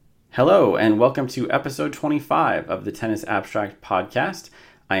Hello, and welcome to episode 25 of the Tennis Abstract podcast.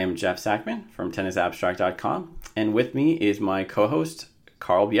 I am Jeff Sackman from tennisabstract.com, and with me is my co-host,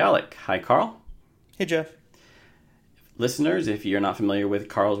 Carl Bialik. Hi, Carl. Hey, Jeff. Listeners, if you're not familiar with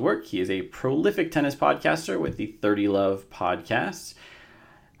Carl's work, he is a prolific tennis podcaster with the 30 Love podcast.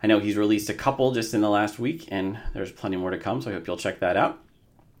 I know he's released a couple just in the last week, and there's plenty more to come, so I hope you'll check that out.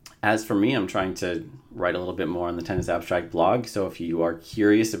 As for me, I'm trying to write a little bit more on the Tennis Abstract blog, so if you are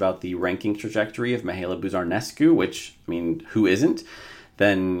curious about the ranking trajectory of Mihaela Buzarnescu, which, I mean, who isn't,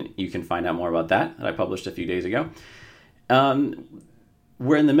 then you can find out more about that I published a few days ago.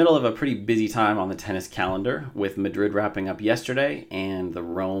 We're in the middle of a pretty busy time on the tennis calendar, with Madrid wrapping up yesterday and the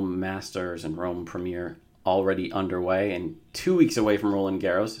Rome Masters and Rome Premier already underway and 2 weeks away from Roland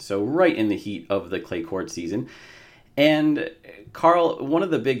Garros, so right in the heat of the clay court season. And Carl, one of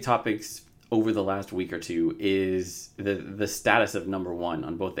the big topics over the last week or two is the status of number one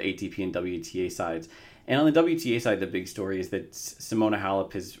on both the ATP and WTA sides. And on the WTA side, the big story is that Simona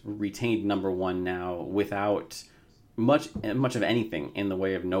Halep has retained number one now without much of anything in the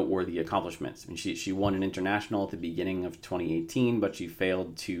way of noteworthy accomplishments. I mean, she won an international at the beginning of 2018, but she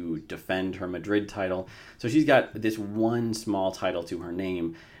failed to defend her Madrid title. So she's got this one small title to her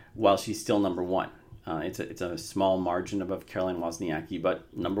name while she's still number one. It's a small margin above Caroline Wozniacki,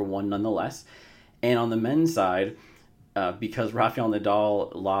 but number one nonetheless. And on the men's side, because Rafael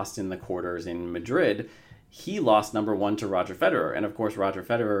Nadal lost in the quarters in Madrid, he lost number one to Roger Federer. And of course, Roger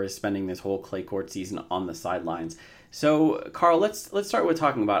Federer is spending this whole clay court season on the sidelines. So, Carl, let's start with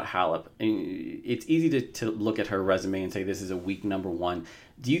talking about Halep. It's easy to look at her resume and say this is a weak number one.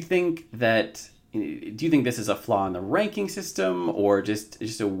 Do you think this is a flaw in the ranking system, or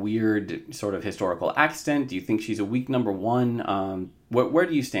just a weird sort of historical accident? Do you think she's a weak number one? Where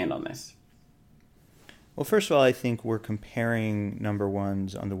do you stand on this? Well, first of all, I think we're comparing number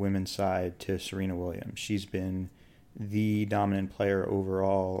ones on the women's side to Serena Williams. She's been the dominant player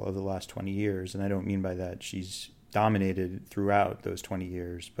overall of the last 20 years, and I don't mean by that she's dominated throughout those 20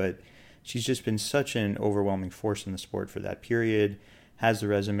 years, but she's just been such an overwhelming force in the sport for that period, has the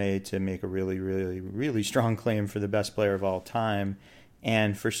resume to make a really, really, really strong claim for the best player of all time.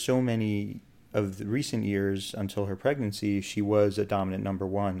 And for so many of the recent years until her pregnancy, she was a dominant number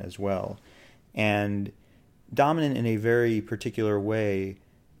one as well. And dominant in a very particular way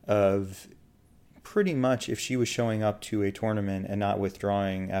of pretty much if she was showing up to a tournament and not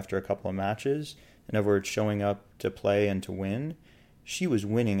withdrawing after a couple of matches, in other words, showing up to play and to win, she was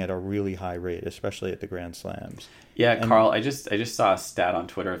winning at a really high rate, especially at the Grand Slams. Yeah, and Carl, I just saw a stat on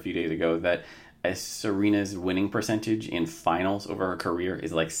Twitter a few days ago that Serena's winning percentage in finals over her career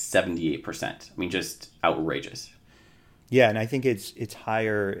is like 78%. I mean, just outrageous. Yeah, and I think it's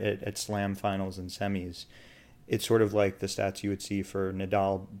higher at slam finals and semis. It's sort of like the stats you would see for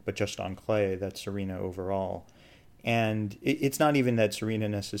Nadal, but just on clay. That's Serena overall. And it's not even that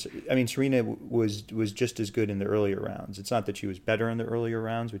Serena Serena was just as good in the earlier rounds. It's not that she was better in the earlier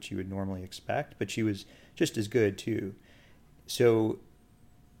rounds, which you would normally expect, but she was just as good too. So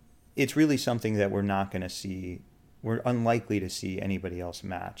it's really something that we're not going to see. We're unlikely to see anybody else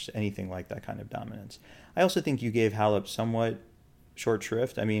match anything like that kind of dominance. I also think you gave Halep somewhat short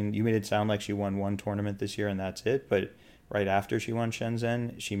shrift. I mean, you made it sound like she won one tournament this year and that's it, but right after she won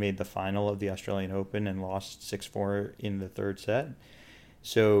Shenzhen, she made the final of the Australian Open and lost 6-4 in the third set.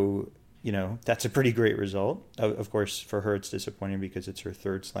 So, that's a pretty great result. Of course, for her it's disappointing because it's her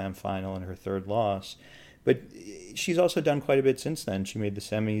third slam final and her third loss. But she's also done quite a bit since then. She made the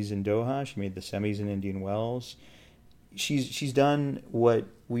semis in Doha. She made the semis in Indian Wells. She's done what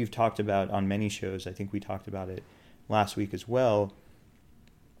we've talked about on many shows. I think we talked about it last week as well,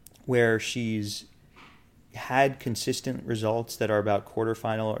 where she's had consistent results that are about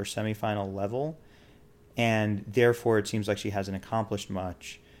quarterfinal or semifinal level, and therefore it seems like she hasn't accomplished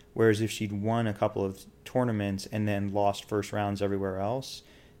much. Whereas if she'd won a couple of tournaments and then lost first rounds everywhere else,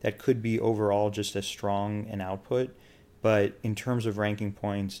 that could be overall just as strong an output. But in terms of ranking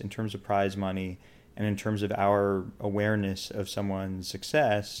points, in terms of prize money, and in terms of our awareness of someone's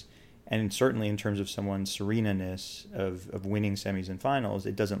success, and certainly in terms of someone's Serena-ness of winning semis and finals,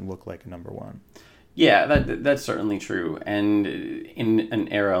 it doesn't look like a number one. Yeah, that's certainly true. And in an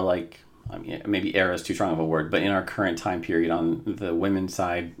era like, maybe era is too strong of a word, but in our current time period on the women's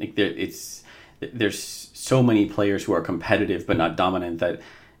side, there's so many players who are competitive but not dominant that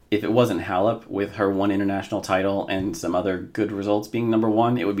if it wasn't Halep with her one international title and some other good results being number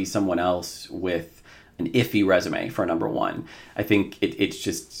one, it would be someone else with an iffy resume for number one. I think it's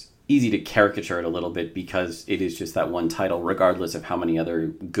just easy to caricature it a little bit because it is just that one title, regardless of how many other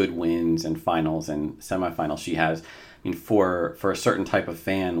good wins and finals and semifinals she has. mean, for a certain type of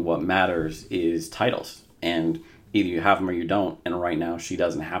fan, what matters is titles, and either you have them or you don't. And right now, she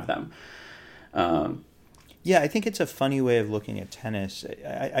doesn't have them. Yeah, I think it's a funny way of looking at tennis.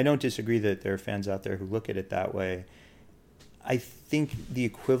 I don't disagree that there are fans out there who look at it that way. I think the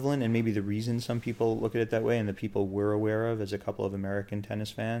equivalent, and maybe the reason some people look at it that way, and the people we're aware of as a couple of American tennis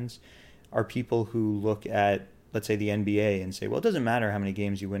fans, are people who look at, let's say, the NBA and say, well, it doesn't matter how many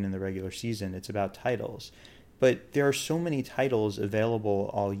games you win in the regular season, it's about titles. But there are so many titles available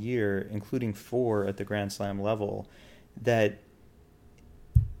all year, including 4 at the Grand Slam level, that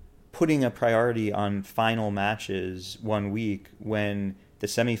putting a priority on final matches one week when the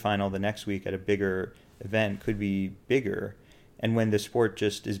semifinal the next week at a bigger event could be bigger, and when the sport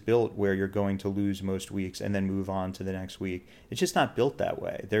just is built where you're going to lose most weeks and then move on to the next week, it's just not built that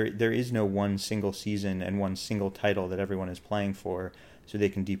way. There is no one single season and one single title that everyone is playing for so they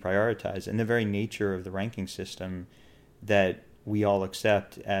can deprioritize. And the very nature of the ranking system that we all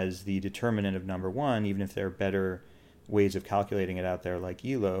accept as the determinant of number one, even if there are better ways of calculating it out there like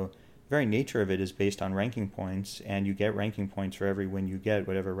ELO, the very nature of it is based on ranking points, and you get ranking points for every win you get,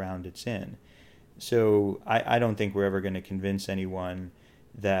 whatever round it's in. So I don't think we're ever going to convince anyone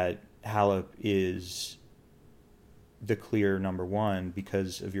that Halep is the clear number one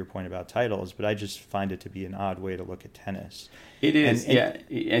because of your point about titles, but I just find it to be an odd way to look at tennis. It is, yeah.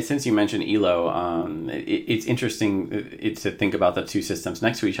 And since you mentioned ELO, it's interesting to think about the two systems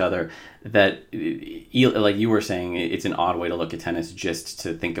next to each other. That, like you were saying, it's an odd way to look at tennis just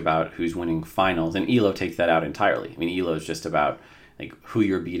to think about who's winning finals, and ELO takes that out entirely. I mean, ELO is just about like who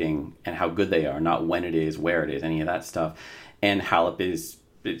you're beating and how good they are, not when it is, where it is, any of that stuff. And Halep is,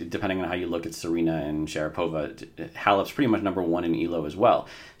 depending on how you look at Serena and Sharapova, Halep's pretty much number one in ELO as well.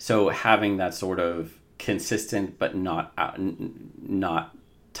 So having that sort of consistent but not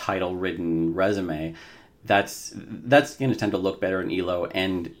title-ridden resume, that's going to tend to look better in ELO.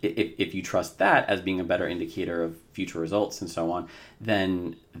 And if you trust that as being a better indicator of future results and so on,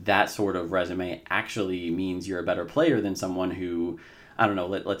 then that sort of resume actually means you're a better player than someone who, I don't know,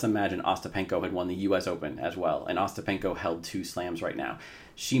 let's imagine Ostapenko had won the U.S. Open as well, and Ostapenko held 2 slams right now.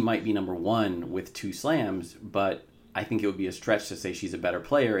 She might be number one with 2 slams, but I think it would be a stretch to say she's a better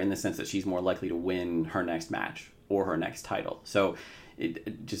player in the sense that she's more likely to win her next match or her next title. So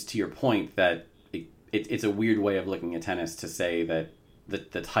just to your point that it's a weird way of looking at tennis to say that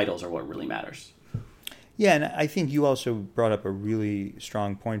the titles are what really matters. Yeah, and I think you also brought up a really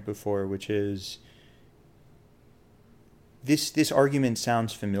strong point before, which is this argument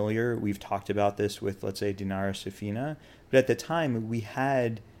sounds familiar. We've talked about this with, let's say, Dinara Safina, but at the time we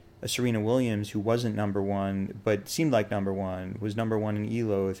had a Serena Williams who wasn't number one, but seemed like number one, was number one in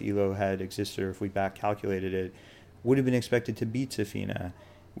ELO if ELO had existed, or if we back calculated it, would have been expected to beat Safina.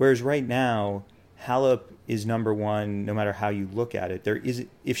 Whereas right now, Halep is number one no matter how you look at it.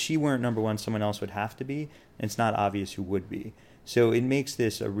 If she weren't number one, someone else would have to be, and it's not obvious who would be. So it makes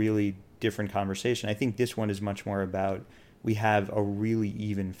this a really different conversation. I think this one is much more about we have a really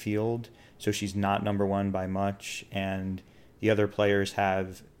even field, so she's not number one by much, and the other players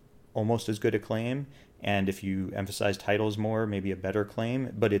have almost as good a claim, and if you emphasize titles more, maybe a better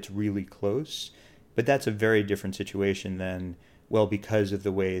claim, but it's really close. But that's a very different situation than, well, because of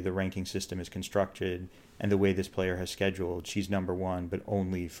the way the ranking system is constructed and the way this player has scheduled, she's number one, but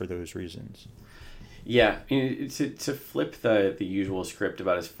only for those reasons. Yeah, to flip the usual script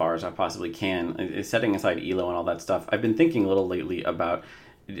about as far as I possibly can, setting aside ELO and all that stuff, I've been thinking a little lately about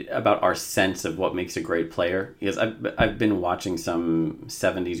our sense of what makes a great player, because I've been watching some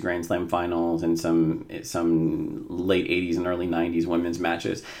 70s Grand Slam finals and some late 80s and early 90s women's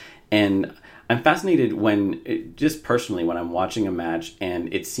matches, and I'm fascinated just personally when I'm watching a match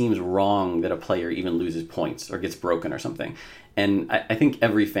and it seems wrong that a player even loses points or gets broken or something. And I think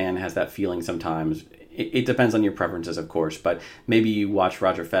every fan has that feeling sometimes. It depends on your preferences, of course, but maybe you watch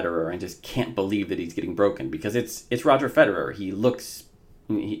Roger Federer and just can't believe that he's getting broken because it's Roger Federer. He looks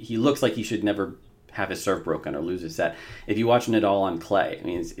like he should never have his serve broken or lose his set. If you watch Nadal on clay, I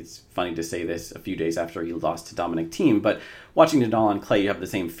mean, it's funny to say this a few days after he lost to Dominic Thiem, but watching Nadal on clay, you have the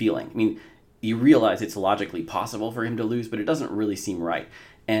same feeling. I mean, you realize it's logically possible for him to lose, but it doesn't really seem right.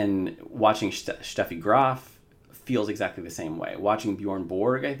 And watching Steffi Graf feels exactly the same way. Watching Bjorn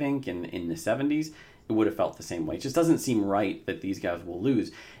Borg, I think, in the 70s, it would have felt the same way. It just doesn't seem right that these guys will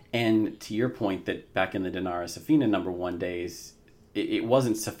lose. And to your point that back in the Dinara Safina number one days, it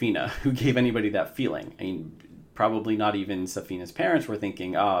wasn't Safina who gave anybody that feeling. I mean, probably not even Safina's parents were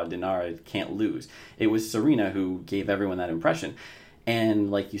thinking, Dinara can't lose. It was Serena who gave everyone that impression. And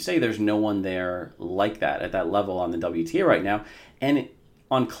like you say, there's no one there like that at that level on the WTA right now. And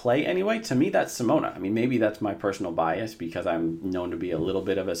on clay anyway, to me, that's Simona. I mean, maybe that's my personal bias because I'm known to be a little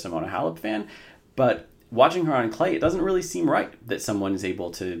bit of a Simona Halep fan, but watching her on clay, it doesn't really seem right that someone is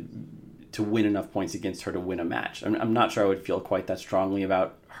able to win enough points against her to win a match. I'm not sure I would feel quite that strongly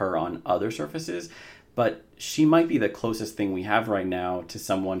about her on other surfaces, but she might be the closest thing we have right now to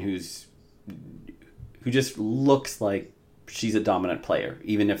someone who just looks like she's a dominant player,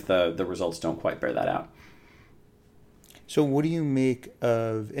 even if the results don't quite bear that out. So what do you make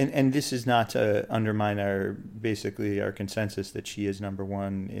of, and this is not to undermine our consensus that she is number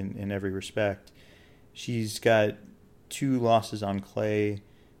one in every respect. She's got 2 losses on clay,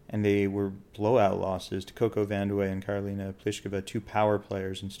 and they were blowout losses to Coco Vandeweghe and Karolina Pliskova, 2 power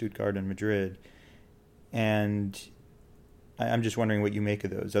players in Stuttgart and Madrid. And I'm just wondering what you make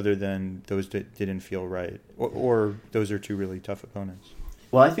of those, other than those that didn't feel right, or those are 2 really tough opponents.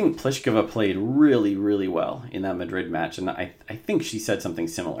 Well, I think Pliskova played really, really well in that Madrid match, and I think she said something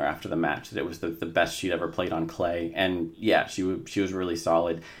similar after the match, that it was the best she'd ever played on clay, and yeah, she was really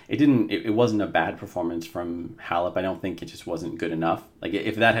solid. It wasn't a bad performance from Halep. I don't think it just wasn't good enough. Like,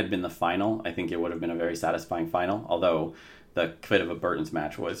 if that had been the final, I think it would have been a very satisfying final, although the Kvitova-Bertens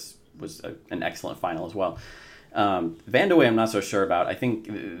match was an excellent final as well. Vandeweghe, I'm not so sure about. I think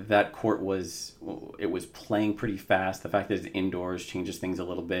that court was playing pretty fast. The fact that it's indoors changes things a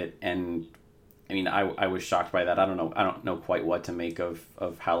little bit, and I mean, I was shocked by that. I don't know quite what to make of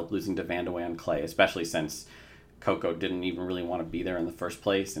Halep losing to Vandeweghe on clay, especially since Coco didn't even really want to be there in the first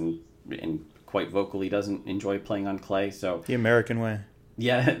place, and quite vocally doesn't enjoy playing on clay. So the American way.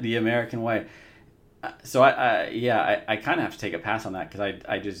 Yeah, the American way. So I kind of have to take a pass on that, because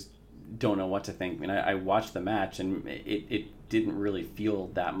I just don't know what to think. I mean, I watched the match, and it didn't really feel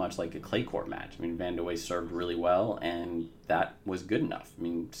that much like a clay court match. I mean, Vandeweghe served really well, and that was good enough. I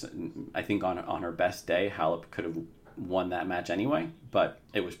mean, I think on her best day, Halep could have won that match anyway, but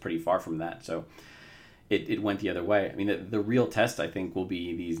it was pretty far from that. So it went the other way. I mean, the real test, I think, will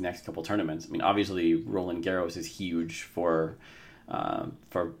be these next couple tournaments. I mean, obviously, Roland Garros is huge for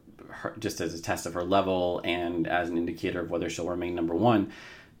her, just as a test of her level and as an indicator of whether she'll remain number one,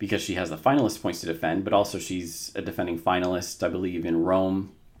 because she has the finalist points to defend, but also she's a defending finalist, I believe, in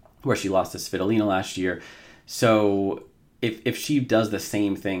Rome, where she lost to Svitolina last year. So if she does the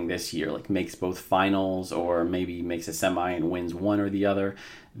same thing this year, like makes both finals or maybe makes a semi and wins one or the other,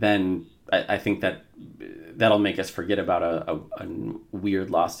 then I think that'll make us forget about a weird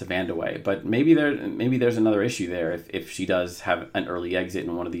loss to Vandeweghe. But maybe there's another issue there. If she does have an early exit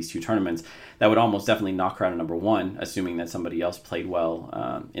in one of these 2 tournaments, that would almost definitely knock her out of number one, assuming that somebody else played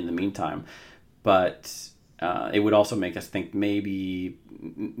well in the meantime. But it would also make us think maybe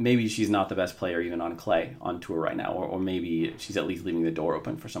she's not the best player even on clay on tour right now, or maybe she's at least leaving the door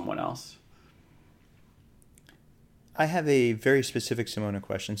open for someone else. I have a very specific Simona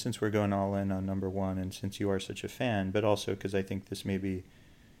question, since we're going all in on number one, and since you are such a fan, but also because I think this maybe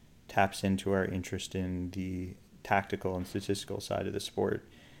taps into our interest in the tactical and statistical side of the sport.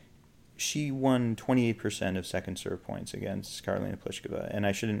 She won 28% of second serve points against Karolina Pliskova, and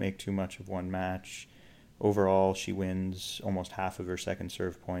I shouldn't make too much of one match. Overall, she wins almost half of her second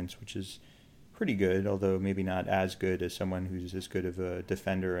serve points, which is pretty good, although maybe not as good as someone who's as good of a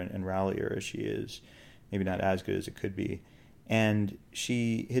defender and rallier as she is. Maybe not as good as it could be. And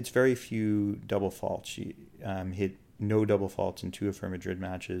she hits very few double faults. She hit no double faults in 2 of her Madrid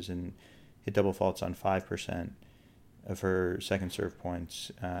matches and hit double faults on 5% of her second serve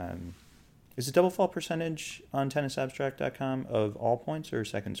points. Is the double fault percentage on tennisabstract.com of all points or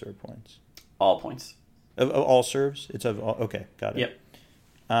second serve points? All points. Of all serves? It's of all, okay, got it. Yep.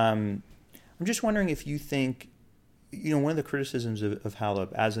 I'm just wondering if you think, one of the criticisms of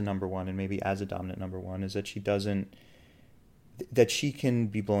Halep as a number one, and maybe as a dominant number one, is that she can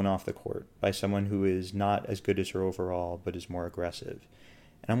be blown off the court by someone who is not as good as her overall, but is more aggressive.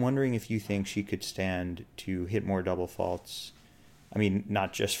 And I'm wondering if you think she could stand to hit more double faults. I mean,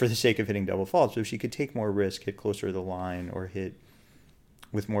 not just for the sake of hitting double faults, but if she could take more risk, hit closer to the line, or hit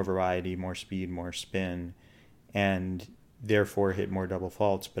with more variety, more speed, more spin, and therefore hit more double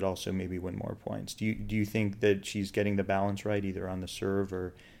faults, but also maybe win more points. Do you think that she's getting the balance right, either on the serve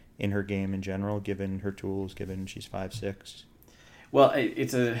or in her game in general, given her tools, given she's 5'6"? Well,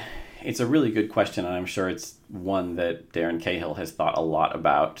 it's a really good question, and I'm sure it's one that Darren Cahill has thought a lot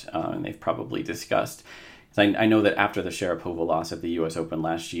about, and they've probably discussed. I know that after the Sharapova loss at the U.S. Open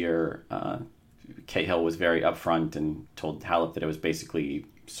last year, Cahill was very upfront and told Halep that it was basically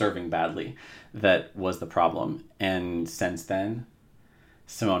serving badly that was the problem. And since then,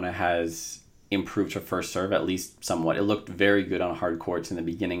 Simona has improved her first serve, at least somewhat. It looked very good on hard courts in the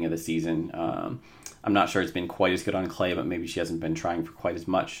beginning of the season. I'm not sure it's been quite as good on clay, but maybe she hasn't been trying for quite as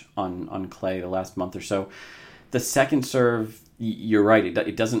much on clay the last month or so. The second serve, you're right,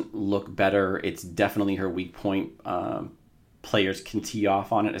 it doesn't look better. It's definitely her weak point. Players can tee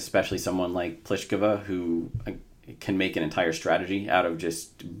off on it, especially someone like Pliskova, who can make an entire strategy out of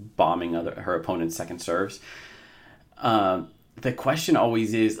just bombing her opponent's second serves. The question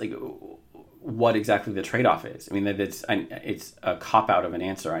always is, like, what exactly the trade-off is. I mean, it's a cop-out of an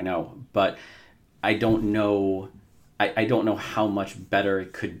answer, I know, but I don't know. I don't know how much better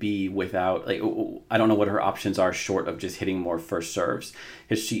it could be without, like, I don't know what her options are short of just hitting more first serves,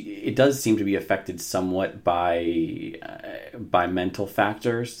 because it does seem to be affected somewhat by mental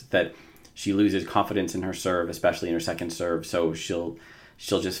factors, that she loses confidence in her serve, especially in her second serve, so she'll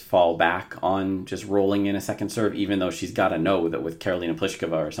just fall back on just rolling in a second serve, even though she's got to know that with Karolina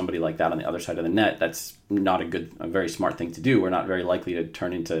Pliskova or somebody like that on the other side of the net, that's not a very smart thing to do. We're not very likely to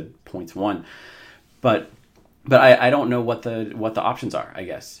turn into points won. But I don't know what the options are, I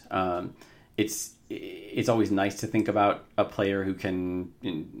guess. It's always nice to think about a player who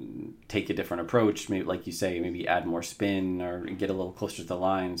can take a different approach, maybe, like you say, maybe add more spin or get a little closer to the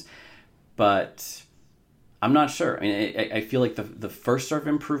lines. But I'm not sure. I mean, I feel like the first serve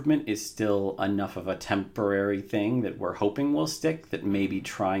improvement is still enough of a temporary thing that we're hoping will stick, that maybe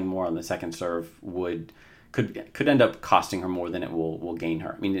trying more on the second serve could end up costing her more than it will gain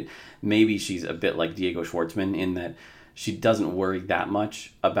her. I mean, maybe she's a bit like Diego Schwartzman in that she doesn't worry that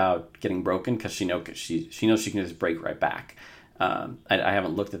much about getting broken, because she knows she can just break right back. I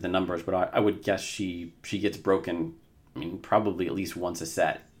haven't looked at the numbers, but I would guess she gets broken, I mean, probably at least once a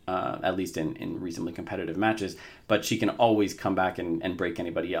set. At least in reasonably competitive matches, but she can always come back and break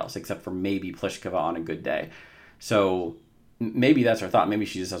anybody else, except for maybe Pliskova on a good day. So maybe that's her thought. Maybe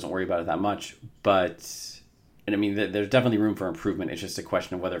she just doesn't worry about it that much. And I mean, there's definitely room for improvement. It's just a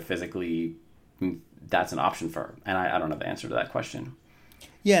question of whether physically that's an option for her. And I don't know the answer to that question.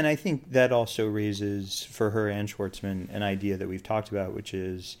 Yeah, and I think that also raises, for her and Schwartzman, an idea that we've talked about, which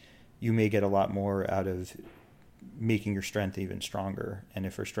is you may get a lot more out of making your strength even stronger, and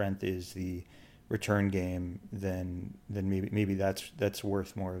if her strength is the return game, then maybe that's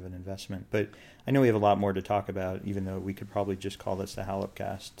worth more of an investment. But I know we have a lot more to talk about, even though we could probably just call this the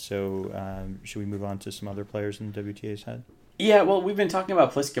Halep-cast. So should we move on to some other players in the WTA's head? Yeah, well, we've been talking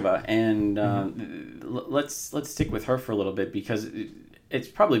about Pliskova, and let's stick with her for a little bit, because it's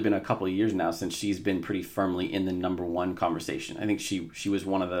probably been a couple of years now since she's been pretty firmly in the number one conversation. I think she was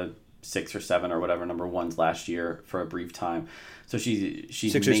one of the 6 or 7 or whatever number ones last year for a brief time. So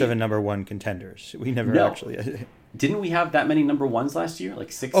she's 6 or 7 number one contenders. We never actually. Didn't we have that many number ones last year?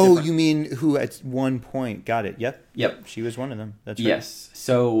 Like 6. Oh, you mean who at one point? Got it. Yep. She was one of them. That's right. Yes.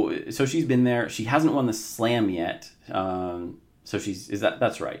 So she's been there. She hasn't won the Slam yet. So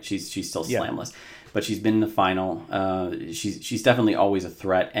that's right. She's still slamless, but she's been in the final. She's definitely always a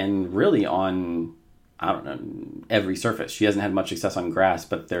threat, and really on, I don't know, every surface. She hasn't had much success on grass,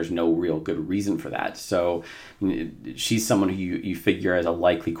 but there's no real good reason for that. So she's someone who you figure as a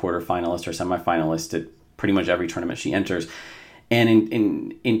likely quarterfinalist or semifinalist at pretty much every tournament she enters.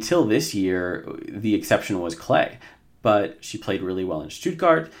 And until this year, the exception was clay. But she played really well in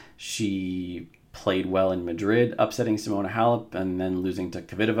Stuttgart. She played well in Madrid, upsetting Simona Halep and then losing to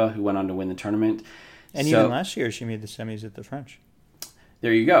Kvitova, who went on to win the tournament. And even last year, she made the semis at the French.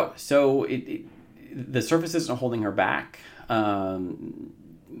 There you go. So the surface isn't holding her back.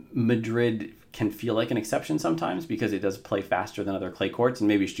 Madrid can feel like an exception sometimes because it does play faster than other clay courts, and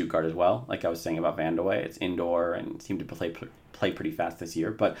maybe Stuttgart as well. Like I was saying about Van de Wey, it's indoor and seemed to play pretty fast this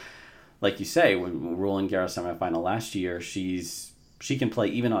year. But like you say, when Roland Garros semifinal last year, she can play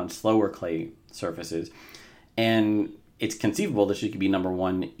even on slower clay surfaces, and it's conceivable that she could be number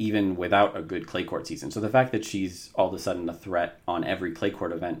one even without a good clay court season. So the fact that she's all of a sudden a threat on every clay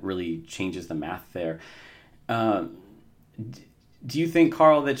court event really changes the math there. Do you think,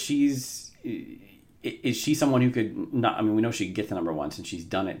 Carl, that is she someone who could not? I mean, we know she could get to number one since she's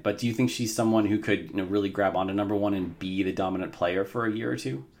done it, but do you think she's someone who could really grab onto number one and be the dominant player for a year or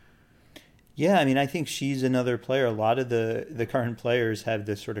two? Yeah, I mean, I think she's another player. A lot of the current players have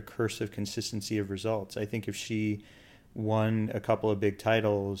this sort of curse of consistency of results. I think if she won a couple of big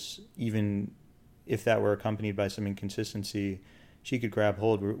titles, even if that were accompanied by some inconsistency, she could grab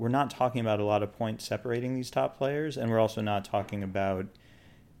hold. We're not talking about a lot of points separating these top players, and we're also not talking about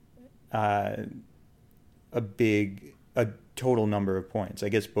a total number of points. I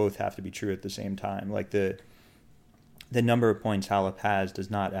guess both have to be true at the same time. Like the number of points Halep has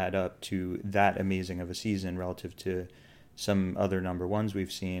does not add up to that amazing of a season relative to some other number ones we've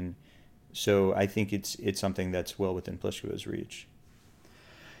seen. So I think it's something that's well within Pliskova's reach.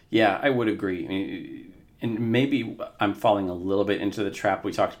 Yeah, I would agree. I mean, and maybe I'm falling a little bit into the trap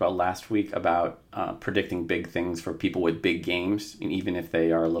we talked about last week about predicting big things for people with big games, and even if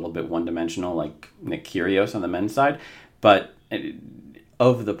they are a little bit one-dimensional, like Nick Kyrgios on the men's side. But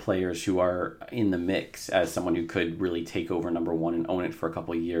of the players who are in the mix as someone who could really take over number one and own it for a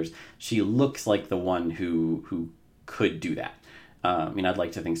couple of years, she looks like the one who could do that. I mean, I'd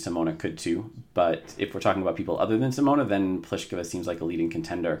like to think Simona could too, but if we're talking about people other than Simona, then Pliskova seems like a leading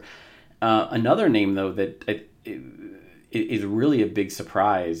contender. Another name, though, that is really a big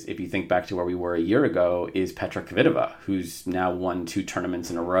surprise if you think back to where we were a year ago is Petra Kvitova, who's now won 2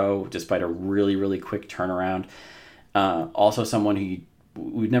 tournaments in a row despite a really, really quick turnaround. Also someone who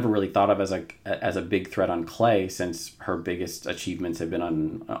we've never really thought of as a big threat on clay, since her biggest achievements have been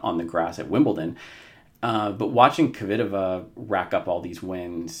on the grass at Wimbledon. But watching Kvitova rack up all these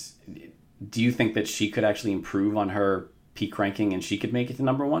wins, do you think that she could actually improve on her peak ranking and she could make it to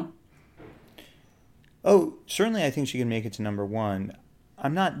number one? Oh, certainly I think she can make it to number one.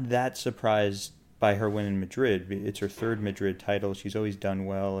 I'm not that surprised by her win in Madrid. It's her 3rd Madrid title. She's always done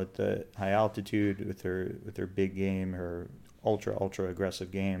well at the high altitude with her big game, her ultra aggressive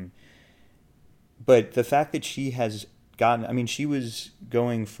game. But the fact that she has gotten, I mean, she was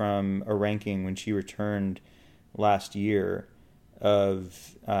going from a ranking when she returned last year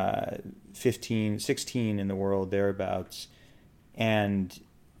of 16 in the world, thereabouts, and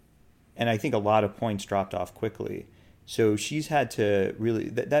I think a lot of points dropped off quickly. So she's had to really,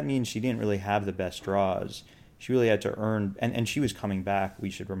 that means she didn't really have the best draws. She really had to earn, and she was coming back,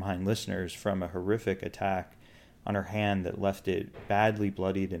 we should remind listeners, from a horrific attack on her hand that left it badly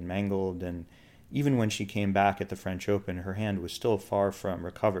bloodied and mangled. And even when she came back at the French Open, her hand was still far from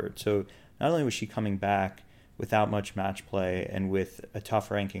recovered. So not only was she coming back without much match play and with a tough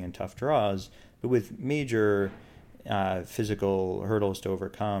ranking and tough draws, but with major physical hurdles to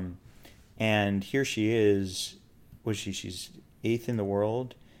overcome. And here she is, she's 8th in the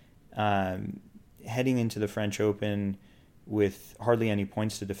world, heading into the French Open with hardly any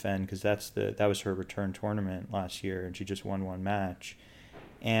points to defend, because that was her return tournament last year, and she just won 1 match.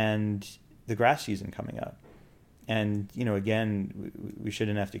 And the grass season coming up. And, again, we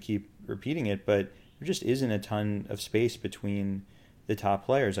shouldn't have to keep repeating it, but there just isn't a ton of space between the top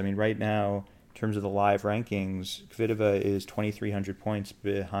players. I mean, right now, in terms of the live rankings, Kvitova is 2,300 points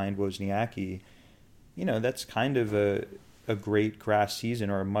behind Wozniacki. That's kind of a great grass season,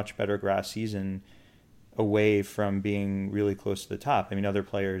 or a much better grass season, away from being really close to the top. I mean, other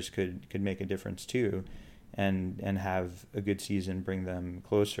players could make a difference too, and have a good season bring them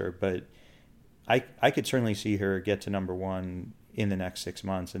closer. But I could certainly see her get to number one in the next 6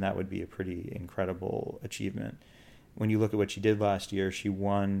 months, and that would be a pretty incredible achievement. When you look at what she did last year, she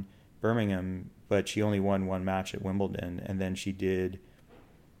won Birmingham, but she only won 1 match at Wimbledon, and then she did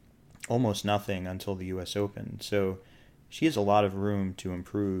almost nothing until the U.S. Open. So she has a lot of room to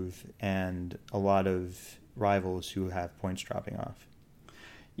improve, and a lot of rivals who have points dropping off.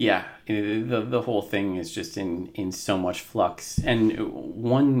 Yeah, the whole thing is just in so much flux. And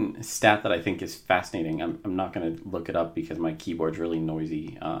one stat that I think is fascinating, I'm not going to look it up because my keyboard's really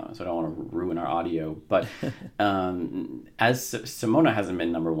noisy, so I don't want to ruin our audio. But as Simona hasn't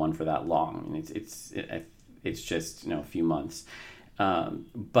been number one for that long, and it's just a few months.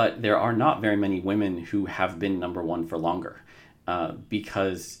 But there are not very many women who have been number one for longer.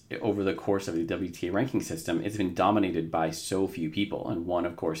 Because over the course of the WTA ranking system, it's been dominated by so few people. And one,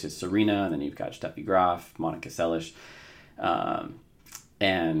 of course, is Serena, and then you've got Steffi Graf, Monica Seles,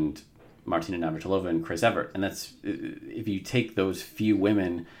 and Martina Navratilova and Chris Evert. And that's, if you take those few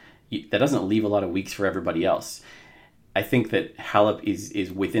women, that doesn't leave a lot of weeks for everybody else. I think that Halep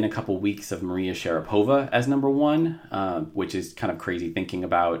is within a couple weeks of Maria Sharapova as number one, which is kind of crazy thinking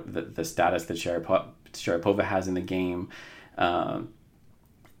about the status that Sharapova has in the game.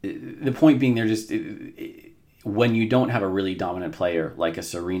 The point being, they're just, when you don't have a really dominant player like a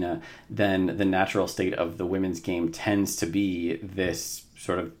Serena, then the natural state of the women's game tends to be this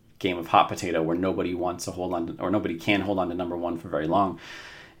sort of game of hot potato where nobody wants to hold on to, or nobody can hold on to number one for very long.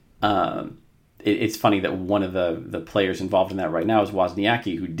 It's funny that one of the players involved in that right now is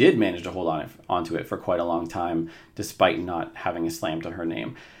Wozniacki, who did manage to hold onto it for quite a long time, despite not having a slam to her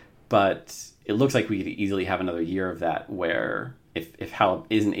name. But it looks like we could easily have another year of that, where if Halep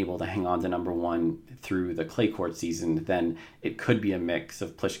isn't able to hang on to number one through the clay court season, then it could be a mix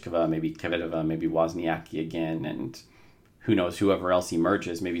of Pliskova, maybe Kvitova, maybe Wozniacki again, and who knows, whoever else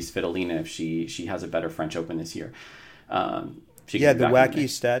emerges, maybe Svitolina if she has a better French Open this year. The wacky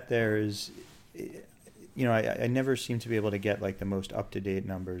stat there is, I never seem to be able to get like the most up-to-date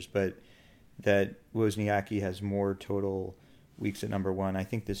numbers, but that Wozniacki has more total weeks at number one, I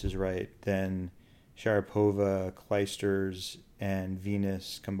think this is right, than Sharapova, Clijsters, and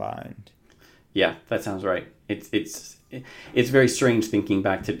Venus combined. Yeah, that sounds right. It's very strange thinking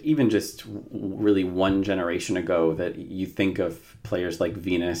back to even just really one generation ago that you think of players like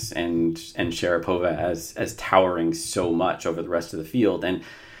Venus and Sharapova as towering so much over the rest of the field. And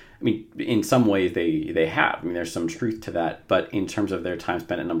I mean, in some ways they have. I mean, there's some truth to that. But in terms of their time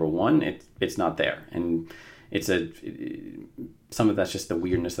spent at number one, it's not there. And some of that's just the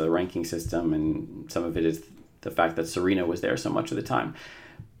weirdness of the ranking system, and some of it is the fact that Serena was there so much of the time.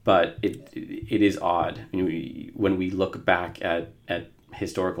 But it is odd. When we look back at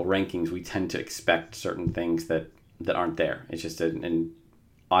historical rankings, we tend to expect certain things that aren't there. It's just an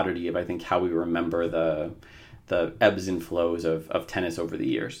oddity of, I think, how we remember the ebbs and flows of tennis over the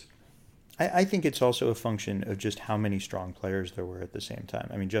years. I think it's also a function of just how many strong players there were at the same time.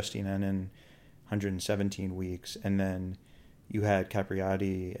 I mean, Justine Henin, 117 weeks, and then you had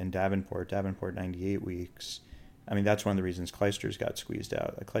Capriati and Davenport 98 weeks. I mean, that's one of the reasons Clijsters got squeezed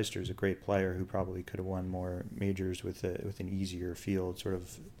out. Clijsters is a great player who probably could have won more majors with an easier field, sort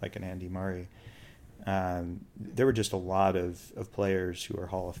of like an Andy Murray. There were just a lot of players who are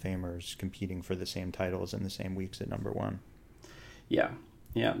Hall of Famers competing for the same titles in the same weeks at number one. Yeah,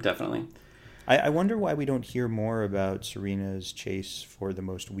 definitely. I wonder why we don't hear more about Serena's chase for the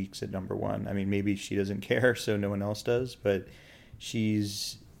most weeks at number one. I mean, maybe she doesn't care, so no one else does, but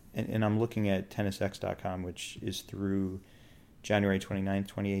she's... And I'm looking at tennisx.com, which is through January 29th,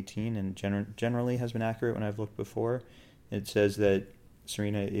 2018, and generally has been accurate when I've looked before. It says that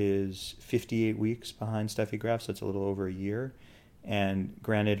Serena is 58 weeks behind Steffi Graf, so it's a little over a year. And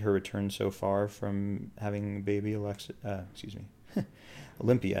granted, her return so far from having a baby,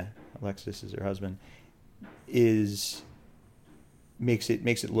 Olympia, Alexis is her husband, makes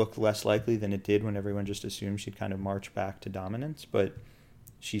it look less likely than it did when everyone just assumed she'd kind of march back to dominance, but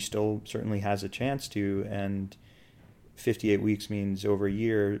she still certainly has a chance to, and 58 weeks means over a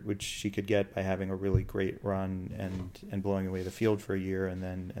year, which she could get by having a really great run and blowing away the field for a year and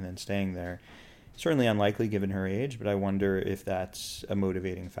then staying there. Certainly unlikely given her age, but I wonder if that's a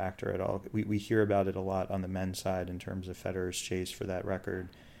motivating factor at all. We hear about it a lot on the men's side in terms of Federer's chase for that record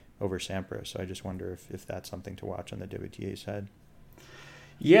over Sampras, so I just wonder if that's something to watch on the WTA side.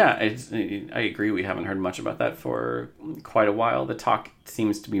 Yeah, I agree. We haven't heard much about that for quite a while. The talk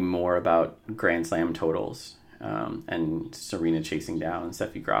seems to be more about Grand Slam totals and Serena chasing down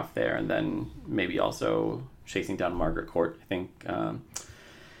Steffi Graf there, and then maybe also chasing down Margaret Court, I think.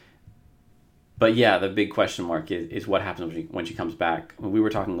 But yeah, the big question mark is what happens when she comes back. We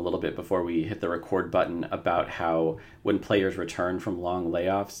were talking a little bit before we hit the record button about how when players return from long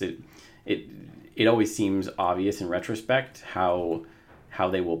layoffs, it always seems obvious in retrospect how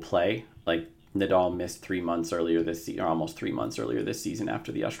they will play. Like Nadal missed 3 months earlier this season, or almost 3 months earlier this season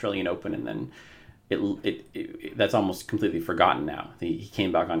after the Australian Open, and then that's almost completely forgotten now. He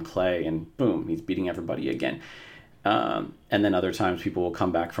came back on clay and boom, he's beating everybody again. And then other times people will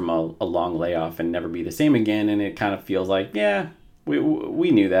come back from a long layoff and never be the same again, and it kind of feels like, yeah,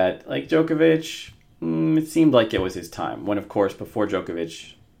 we knew that. Like Djokovic, it seemed like it was his time. When of course before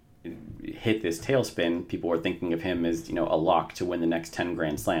Djokovic hit this tailspin, people were thinking of him as, a lock to win the next 10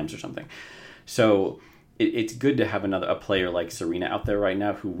 Grand Slams or something. So it's good to have a player like Serena out there right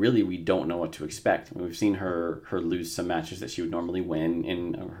now who really we don't know what to expect. I mean, we've seen her lose some matches that she would normally win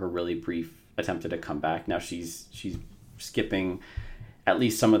in her really brief attempt at a comeback. Now she's skipping at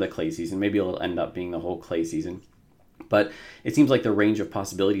least some of the clay season. Maybe it'll end up being the whole clay season. But it seems like the range of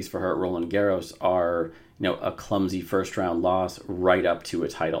possibilities for her at Roland Garros are, a clumsy first round loss right up to a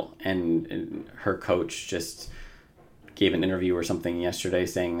title. And her coach just gave an interview or something yesterday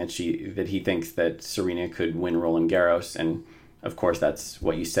saying that he thinks that Serena could win Roland Garros. And of course, that's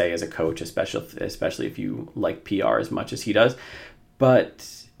what you say as a coach, especially if you like PR as much as he does.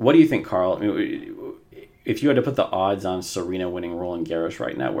 But what do you think, Carl? I mean, if you had to put the odds on Serena winning Roland Garros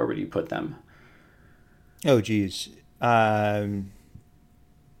right now, where would you put them? Oh, geez. 8%?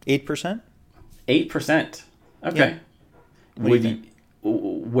 8%. Okay. Yeah.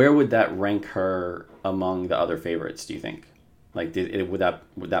 Where would that rank her among the other favorites, do you think? Like, would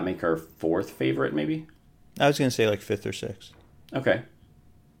that make her fourth favorite, maybe? I was going to say like fifth or sixth. Okay.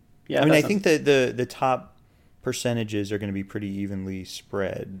 Yeah. I mean, I think that the top percentages are going to be pretty evenly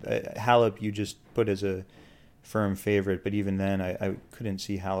spread. Halep, you just put as a firm favorite, but even then, I couldn't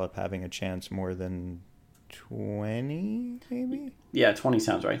see Halep having a chance more than 20, maybe? Yeah, 20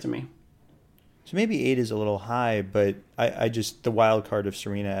 sounds right to me. So maybe 8 is a little high, but I just, the wild card of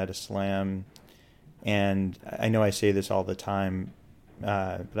Serena at a slam, and I know I say this all the time,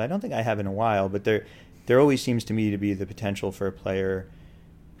 but I don't think I have in a while. But there always seems to me to be the potential for a player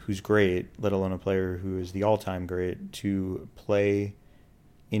who's great, let alone a player who is the all-time great, to play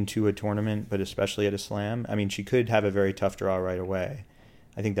into a tournament, but especially at a slam. I mean, she could have a very tough draw right away.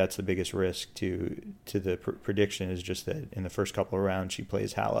 I think that's the biggest risk to the prediction, is just that in the first couple of rounds she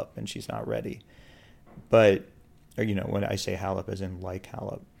plays Halep and she's not ready. But, when I say Halep, as in like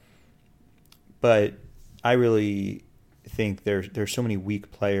Halep. But I really think there's so many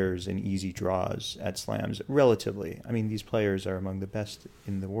weak players and easy draws at slams, relatively. I mean, these players are among the best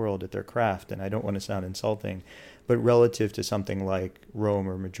in the world at their craft, and I don't want to sound insulting, but relative to something like Rome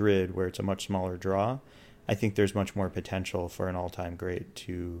or Madrid, where it's a much smaller draw, I think there's much more potential for an all-time great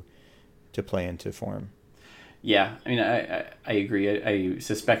to play into form. Yeah, I mean, I agree. I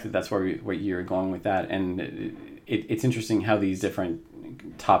suspect that that's where you're going with that, and it's interesting how these different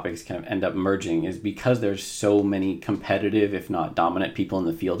topics kind of end up merging, is because there's so many competitive, if not dominant, people in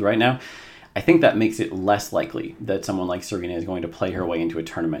the field right now. I think that makes it less likely that someone like Serena is going to play her way into a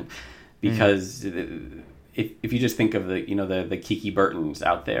tournament, because if you just think of the Kiki Bertens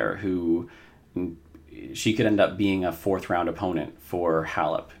out there, who she could end up being a fourth round opponent for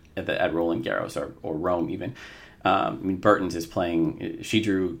Halep at Roland Garros or Rome even. I mean, Bertens is playing. She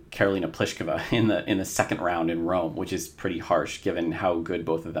drew Karolina Pliskova in the second round in Rome, which is pretty harsh given how good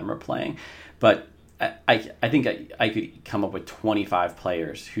both of them are playing. But I think I could come up with 25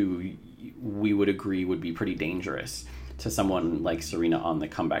 players who we would agree would be pretty dangerous to someone like Serena on the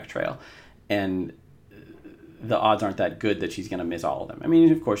comeback trail, and the odds aren't that good that she's going to miss all of them. I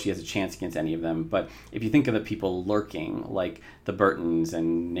mean, of course, she has a chance against any of them, but if you think of the people lurking, like the Bertens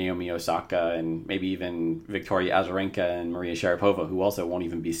and Naomi Osaka and maybe even Victoria Azarenka and Maria Sharapova, who also won't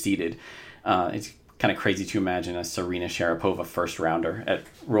even be seeded, it's kind of crazy to imagine a Serena Sharapova first rounder at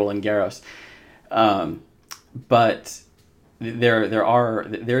Roland Garros. But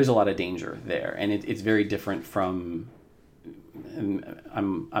there is a lot of danger there, and it's very different from. And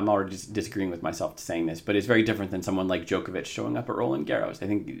I'm already disagreeing with myself saying this, but it's very different than someone like Djokovic showing up at Roland Garros. I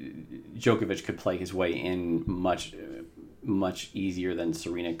think Djokovic could play his way in much easier than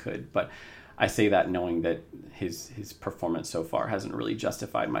Serena could, but I say that knowing that his performance so far hasn't really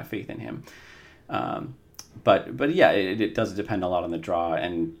justified my faith in him. But yeah, it does depend a lot on the draw,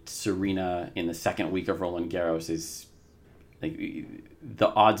 and Serena in the second week of Roland Garros is. Like, the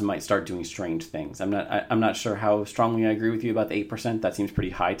odds might start doing strange things. I'm not sure how strongly I agree with you about the 8%. That seems pretty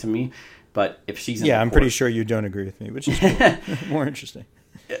high to me. But if she's I'm pretty sure you don't agree with me, which is cool. More interesting.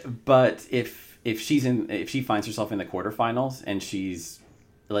 But if she finds herself in the quarterfinals and she's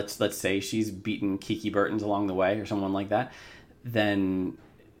let's say she's beaten Kiki Bertens along the way or someone like that, then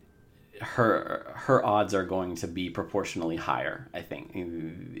her odds are going to be proportionally higher. I think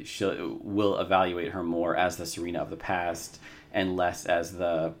we'll evaluate her more as the Serena of the past and less as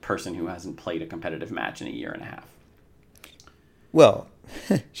the person who hasn't played a competitive match in a year and a half. Well,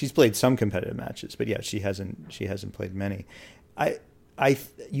 she's played some competitive matches, but yeah, she hasn't played many.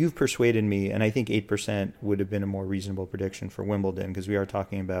 You've persuaded me, and I think 8% would have been a more reasonable prediction for Wimbledon, because we are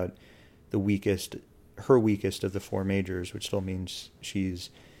talking about her weakest of the four majors, which still means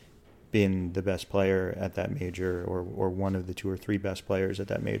she's been the best player at that major, or one of the two or three best players at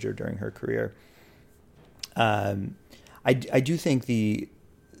that major during her career. I do think the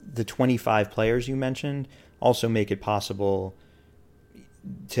 25 players you mentioned also make it possible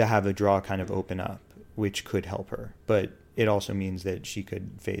to have a draw kind of open up, which could help her. But it also means that she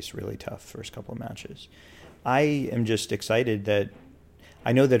could face really tough first couple of matches. I am just excited that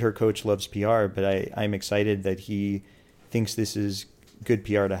I know that her coach loves PR, but I'm excited that he thinks this is good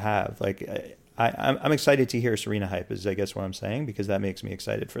PR to have. Like, I'm excited to hear Serena hype, is I guess what I'm saying, because that makes me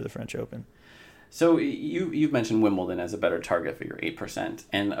excited for the French Open. So you've mentioned Wimbledon as a better target for your 8%,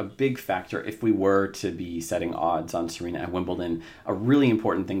 and a big factor, if we were to be setting odds on Serena at Wimbledon, a really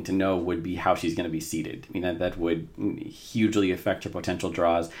important thing to know would be how she's going to be seeded. I mean, that would hugely affect her potential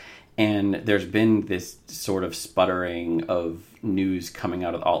draws. And there's been this sort of sputtering of news coming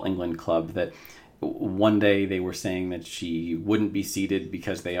out of the All England Club that one day they were saying that she wouldn't be seeded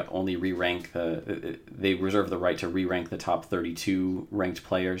because they only they reserve the right to re-rank the top 32 ranked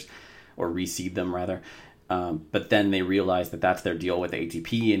players, or reseed them rather. But then they realized that that's their deal with the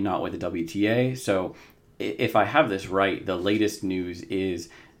ATP and not with the WTA. So if I have this right, the latest news is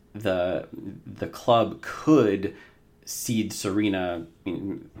the club could seed Serena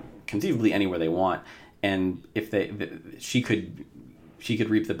conceivably anywhere they want, and if she could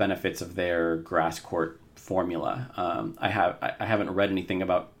reap the benefits of their grass court formula. I haven't read anything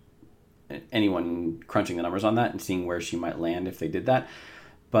about anyone crunching the numbers on that and seeing where she might land if they did that,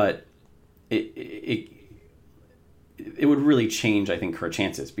 but it would really change, I think, her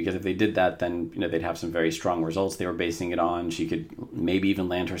chances, because if they did that, then they'd have some very strong results they were basing it on. She could maybe even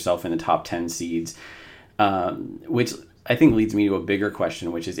land herself in the top 10 seeds, which I think leads me to a bigger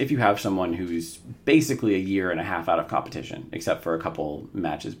question, which is if you have someone who's basically a year and a half out of competition, except for a couple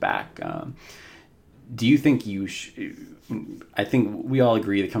matches back, do you think I think we all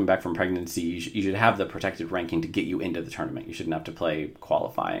agree that coming back from pregnancy, you should have the protected ranking to get you into the tournament. You shouldn't have to play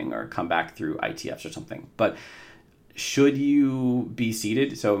qualifying or come back through ITFs or something. But should you be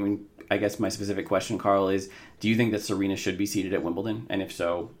seeded? So, I mean, I guess my specific question, Carl, is do you think that Serena should be seeded at Wimbledon? And if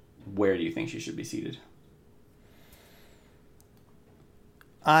so, where do you think she should be seeded?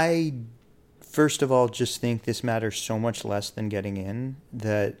 I, first of all, just think this matters so much less than getting in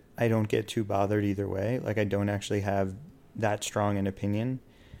that I don't get too bothered either way. Like, I don't actually have that strong an opinion.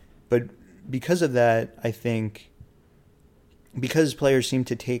 But because of that, I think because players seem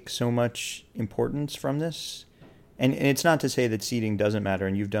to take so much importance from this, and it's not to say that seeding doesn't matter,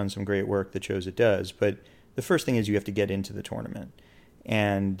 and you've done some great work that shows it does, but the first thing is you have to get into the tournament.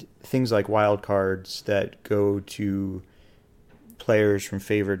 And things like wild cards that go to players from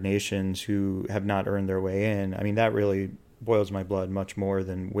favored nations who have not earned their way in, I mean, that really boils my blood much more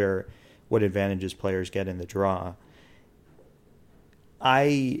than what advantages players get in the draw.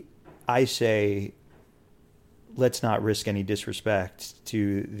 I say let's not risk any disrespect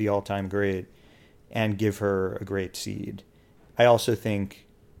to the all-time great and give her a great seed. I also think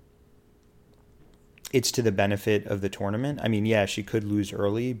it's to the benefit of the tournament. I mean, yeah, she could lose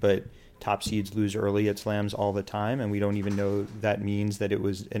early, but top seeds lose early at slams all the time, and we don't even know that means that it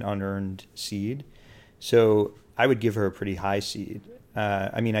was an unearned seed. So I would give her a pretty high seed.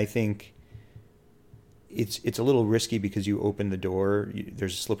 I mean, I think it's a little risky because you open the door.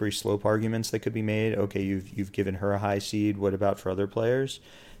 There's slippery slope arguments that could be made. Okay, you've given her a high seed. What about for other players?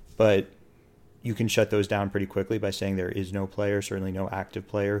 But you can shut those down pretty quickly by saying there is no player, certainly no active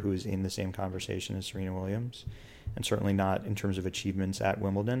player, who is in the same conversation as Serena Williams, and certainly not in terms of achievements at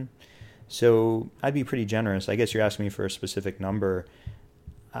Wimbledon. So I'd be pretty generous. I guess you're asking me for a specific number.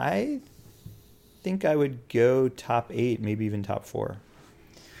 I think I would go top 8, maybe even top 4.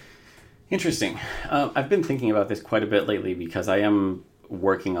 Interesting. I've been thinking about this quite a bit lately because I am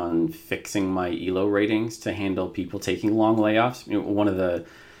working on fixing my ELO ratings to handle people taking long layoffs. One of the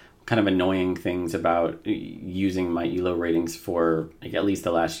kind of annoying things about using my ELO ratings for like at least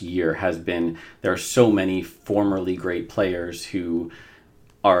the last year has been there are so many formerly great players who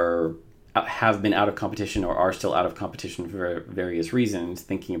have been out of competition or are still out of competition for various reasons,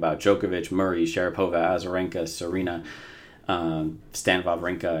 thinking about Djokovic, Murray, Sharapova, Azarenka, Serena, Stan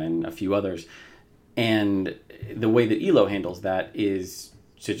Wawrinka, and a few others. And the way that ELO handles that is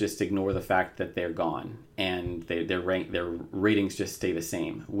to just ignore the fact that they're gone and their ratings just stay the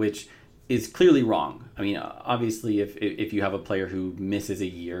same, which is clearly wrong. I mean, obviously, if you have a player who misses a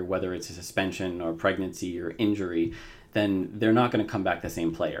year, whether it's a suspension or pregnancy or injury, then they're not going to come back the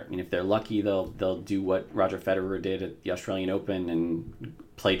same player. I mean, if they're lucky, they'll do what Roger Federer did at the Australian Open and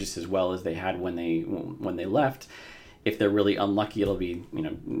play just as well as they had when they left. If they're really unlucky, it'll be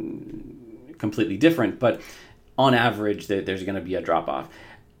completely different. But on average, there's going to be a drop off.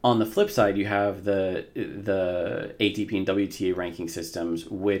 On the flip side, you have the ATP and WTA ranking systems,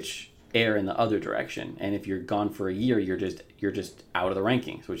 which err in the other direction. And if you're gone for a year, you're just out of the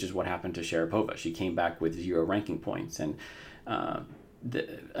rankings, which is what happened to Sharapova. She came back with 0 ranking points, and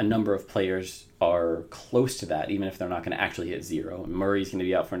a number of players are close to that, even if they're not going to actually hit 0. Murray's going to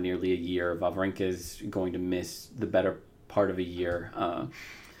be out for nearly a year. Wawrinka's going to miss the better part of a year.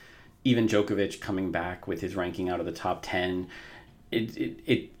 Even Djokovic coming back with his ranking out of the top 10.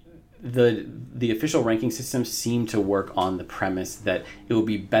 The official ranking systems seem to work on the premise that it would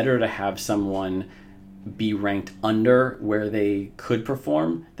be better to have someone be ranked under where they could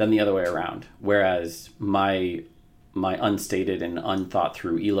perform than the other way around. Whereas my unstated and unthought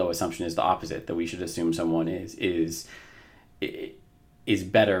through ELO assumption is the opposite, that we should assume someone is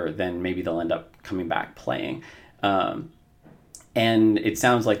better than maybe they'll end up coming back playing. And it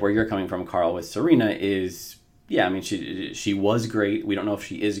sounds like where you're coming from, Carl, with Serena is, yeah, I mean, she was great. We don't know if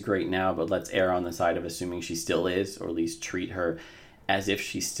she is great now, but let's err on the side of assuming she still is, or at least treat her as if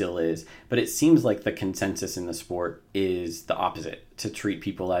she still is. But it seems like the consensus in the sport is the opposite, to treat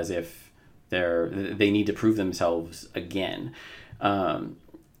people as if they need to prove themselves again.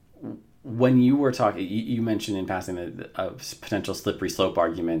 When you were talking, you mentioned in passing the potential slippery slope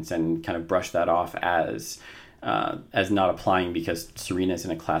arguments and kind of brushed that off as not applying because Serena's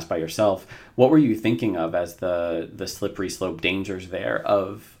in a class by herself. What were you thinking of as the slippery slope dangers there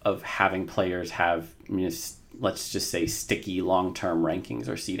of having players have, let's just say, sticky long-term rankings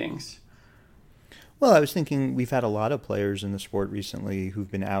or seedings? Well, I was thinking we've had a lot of players in the sport recently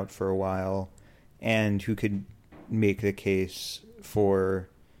who've been out for a while and who could make the case for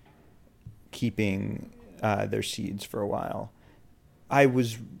keeping their seeds for a while. I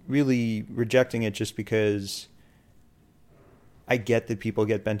was really rejecting it just because I get that people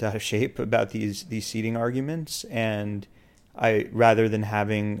get bent out of shape about these seeding arguments, and I, rather than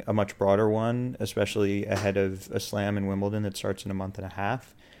having a much broader one, especially ahead of a slam in Wimbledon that starts in a month and a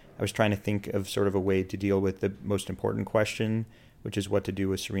half, I was trying to think of sort of a way to deal with the most important question, which is what to do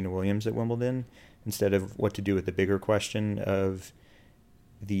with Serena Williams at Wimbledon, instead of what to do with the bigger question of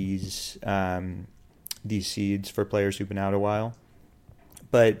these seeds for players who've been out a while.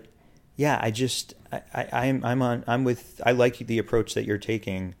 But yeah, I like the approach that you're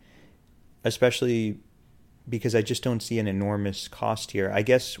taking, especially because I just don't see an enormous cost here. I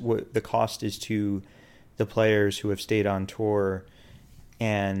guess what the cost is to the players who have stayed on tour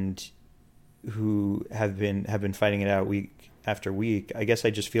and who have been fighting it out week after week. I guess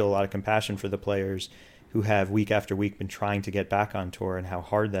I just feel a lot of compassion for the players who have week after week been trying to get back on tour and how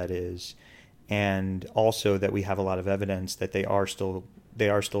hard that is. And also that we have a lot of evidence that they are still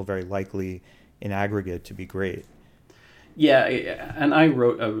very likely in aggregate to be great. Yeah, and I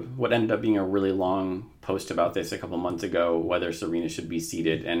wrote what ended up being a really long post about this a couple months ago, whether Serena should be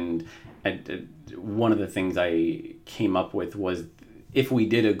seeded. And one of the things I came up with was, if we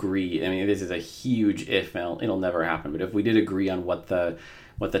did agree, I mean, this is a huge if, it'll never happen, but if we did agree on what the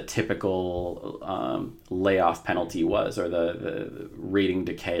typical layoff penalty was, or the rating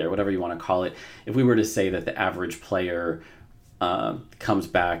decay, or whatever you want to call it, if we were to say that the average player comes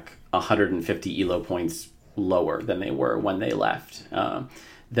back 150 ELO points lower than they were when they left,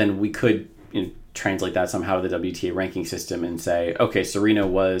 then we could translate that somehow to the WTA ranking system and say, okay, Serena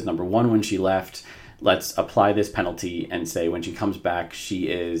was number one when she left. Let's apply this penalty and say when she comes back, she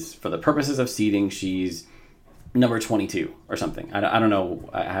is, for the purposes of seeding, she's number 22 or something. I don't know.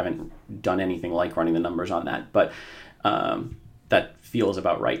 I haven't done anything like running the numbers on that, but that feels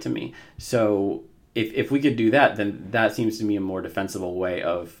about right to me. So if we could do that, then that seems to me a more defensible way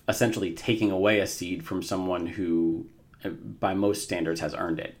of essentially taking away a seed from someone who, by most standards, has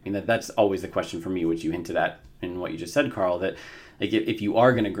earned it. I mean, that's always the question for me, which you hinted at in what you just said, Carl, that like if you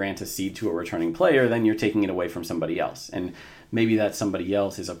are going to grant a seed to a returning player, then you're taking it away from somebody else. And maybe that somebody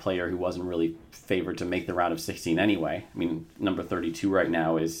else is a player who wasn't really favored to make the round of 16 anyway. I mean, number 32 right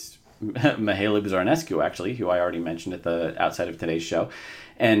now is Mihaela Buzarnescu, actually, who I already mentioned at the outside of today's show.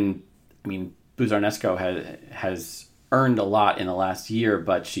 And I mean, Buzarnescu has earned a lot in the last year,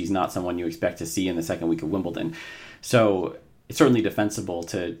 but she's not someone you expect to see in the second week of Wimbledon. So it's certainly defensible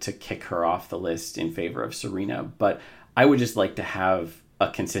to kick her off the list in favor of Serena, but I would just like to have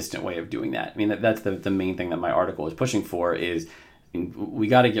a consistent way of doing that. I mean, that's the main thing that my article is pushing for is we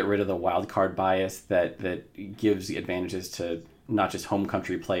got to get rid of the wild card bias that gives the advantages to not just home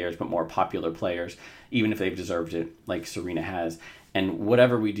country players, but more popular players, even if they've deserved it, like Serena has. And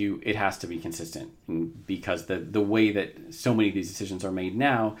whatever we do, it has to be consistent, because the way that so many of these decisions are made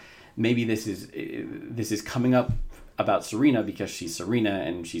now, maybe this is coming up about Serena because she's Serena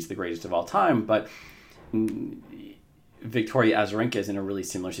and she's the greatest of all time, but Victoria Azarenka is in a really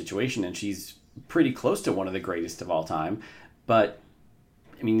similar situation, and she's pretty close to one of the greatest of all time. But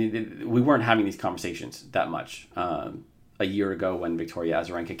I mean, we weren't having these conversations that much a year ago when Victoria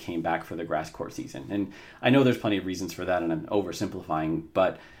Azarenka came back for the grass court season. And I know there's plenty of reasons for that, and I'm oversimplifying,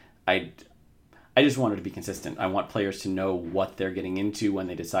 but I just wanted to be consistent. I want players to know what they're getting into when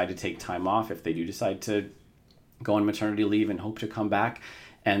they decide to take time off, if they do decide to go on maternity leave and hope to come back.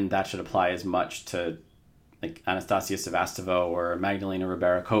 And that should apply as much to like Anastasia Sevastova or Magdalena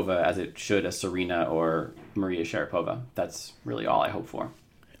Rybarikova as it should a Serena or Maria Sharapova. That's really all I hope for.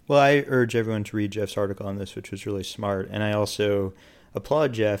 Well, I urge everyone to read Jeff's article on this, which was really smart. And I also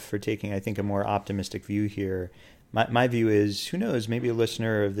applaud Jeff for taking, I think, a more optimistic view here. My view is, who knows, maybe a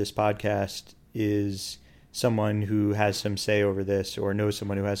listener of this podcast is someone who has some say over this, or knows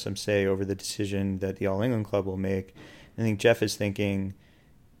someone who has some say over the decision that the All England Club will make. I think Jeff is thinking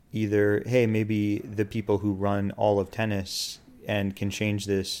either, hey, maybe the people who run all of tennis and can change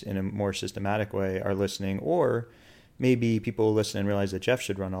this in a more systematic way are listening, or maybe people will listen and realize that Jeff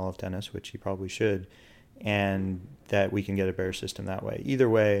should run all of tennis, which he probably should, and that we can get a better system that way. Either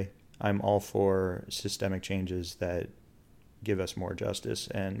way, I'm all for systemic changes that give us more justice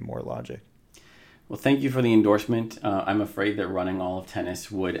and more logic. Well, thank you for the endorsement. I'm afraid that running all of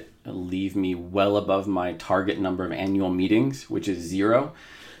tennis would leave me well above my target number of annual meetings, which is 0.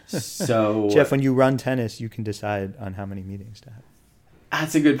 So, Jeff, when you run tennis, you can decide on how many meetings to have.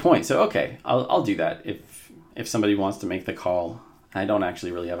 That's a good point. So, okay, I'll do that. If somebody wants to make the call I don't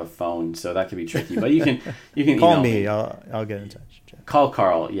actually really have a phone, so that could be tricky. But you can call email me. I'll get in touch. Jeff. Call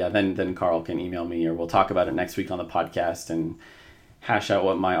Carl. Yeah, then Carl can email me, or we'll talk about it next week on the podcast and hash out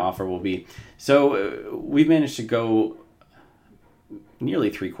what my offer will be. So we've managed to go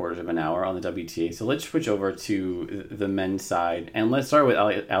nearly 3/4 of an hour on the WTA. So let's switch over to the men's side, and let's start with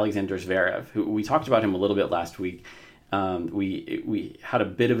Alexander Zverev, who we talked about him a little bit last week. We had a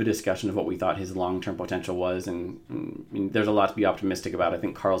bit of a discussion of what we thought his long-term potential was, and there's a lot to be optimistic about. I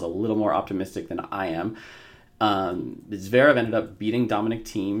think Carl's a little more optimistic than I am. Zverev ended up beating Dominic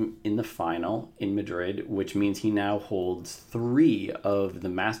Thiem in the final in Madrid, which means he now holds 3 of the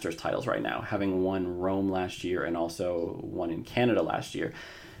Masters titles right now, having won Rome last year and also won in Canada last year.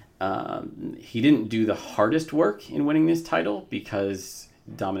 He didn't do the hardest work in winning this title because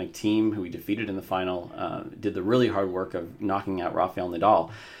Dominic Thiem, who he defeated in the final, did the really hard work of knocking out Rafael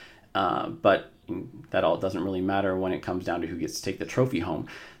Nadal. But that all doesn't really matter when it comes down to who gets to take the trophy home.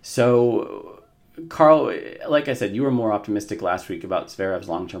 So, Carl, like I said, you were more optimistic last week about Zverev's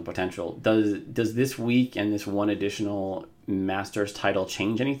long-term potential. Does this week and this one additional Masters title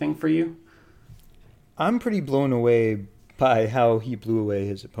change anything for you? I'm pretty blown away by how he blew away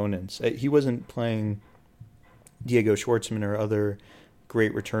his opponents. He wasn't playing Diego Schwartzman or other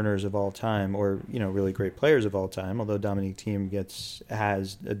great returners of all time, or really great players of all time, although Dominic Thiem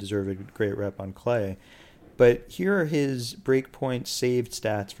has a deserved great rep on clay. But here are his breakpoint saved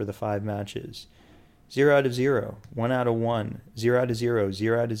stats for the 5 matches. 0 out of 0, 1 out of 1, 0 out of 0,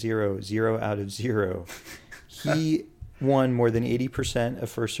 0 out of 0, 0 out of 0. He won more than 80% of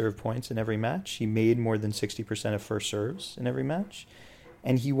first serve points in every match. He made more than 60% of first serves in every match.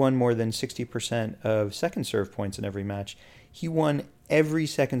 And he won more than 60% of second serve points in every match. He won every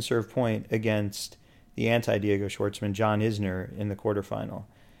second serve point against the anti-Diego Schwartzman, John Isner, in the quarterfinal.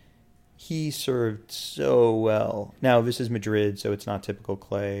 He served so well. Now, this is Madrid, so it's not typical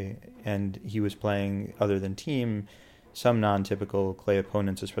clay, and he was playing, other than Thiem, some non-typical clay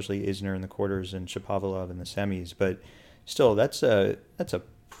opponents, especially Isner in the quarters and Shapovalov in the semis. But still, that's a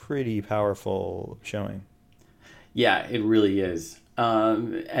pretty powerful showing. Yeah, it really is.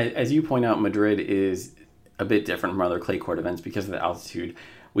 As you point out, Madrid is a bit different from other clay court events because of the altitude.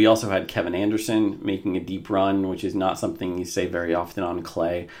 We also had Kevin Anderson making a deep run, which is not something you say very often on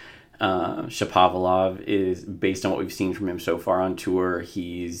clay. Shapovalov is, based on what we've seen from him so far on tour,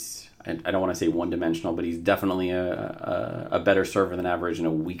 he's, I don't want to say one-dimensional, but he's definitely a better server than average and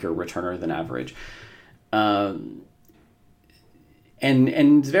a weaker returner than average. And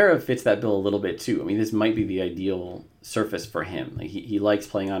Zverev fits that bill a little bit too. I mean, this might be the ideal surface for him. Like he likes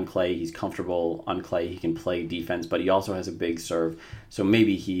playing on clay. He's comfortable on clay. He can play defense, but he also has a big serve. So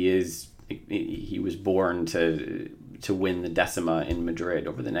maybe he was born to win the Decima in Madrid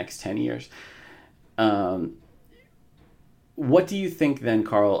over the next 10 years. What do you think then,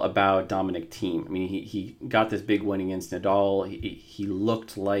 Carl, about Dominic Thiem? I mean, he got this big win against Nadal. He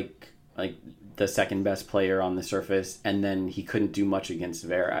looked like the second best player on the surface, and then he couldn't do much against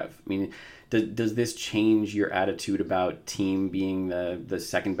Zverev. I mean, does this change your attitude about Thiem being the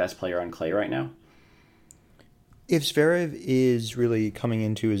second best player on clay right now? If Zverev is really coming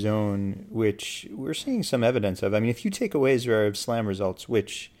into his own, which we're seeing some evidence of, I mean, if you take away Zverev's slam results,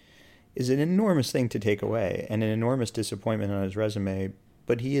 which is an enormous thing to take away and an enormous disappointment on his resume,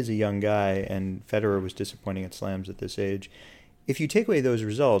 but he is a young guy, and Federer was disappointing at slams at this age. If you take away those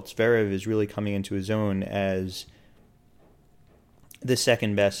results, Zverev is really coming into his own as the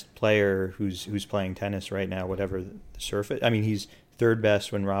second best player who's playing tennis right now, whatever the surface. I mean, he's third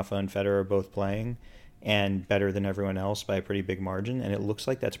best when Rafa and Federer are both playing, and better than everyone else by a pretty big margin. And it looks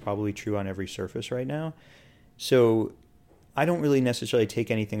like that's probably true on every surface right now. So I don't really necessarily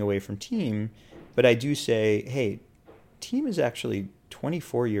take anything away from Thiem, but I do say, hey, Thiem is actually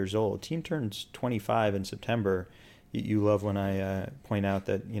 24 years old. Thiem turns 25 in September. You love when I point out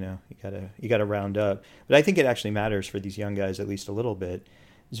that, you gotta round up. But I think it actually matters for these young guys at least a little bit.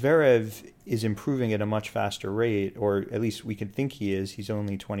 Zverev is improving at a much faster rate, or at least we can think he is. He's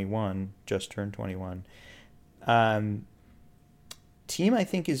only 21, just turned 21. Thiem, I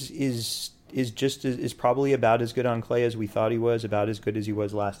think, is probably about as good on clay as we thought he was, about as good as he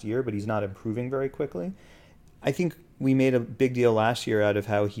was last year, but he's not improving very quickly. I think we made a big deal last year out of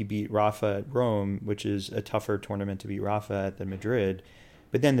how he beat Rafa at Rome, which is a tougher tournament to beat Rafa at than Madrid.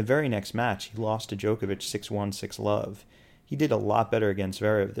 But then the very next match, he lost to Djokovic 6-1, 6-love. He did a lot better against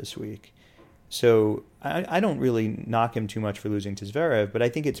Zverev this week. So I don't really knock him too much for losing to Zverev, but I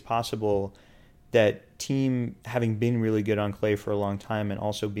think it's possible that Thiem, having been really good on clay for a long time and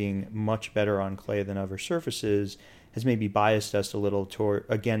also being much better on clay than other surfaces, has maybe biased us a little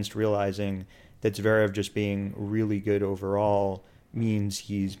against realizing that Zverev just being really good overall means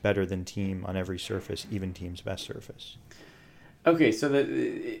he's better than Thiem on every surface, even Thiem's best surface. Okay, so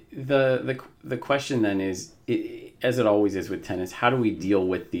the question then is, as it always is with tennis, how do we deal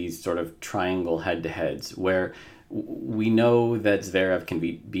with these sort of triangle head-to-heads where we know that Zverev can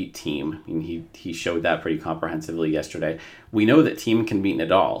beat Thiem? I mean, he showed that pretty comprehensively yesterday. We know that Thiem can beat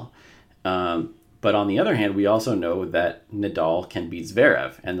Nadal. But on the other hand, we also know that Nadal can beat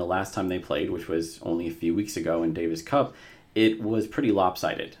Zverev. And the last time they played, which was only a few weeks ago in Davis Cup, it was pretty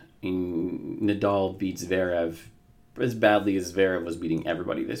lopsided. I mean, Nadal beats Zverev as badly as Zverev was beating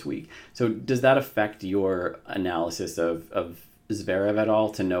everybody this week. So does that affect your analysis of Zverev at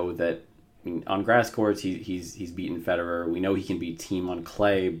all, to know that, I mean, on grass courts he's beaten Federer. We know he can beat Thiem on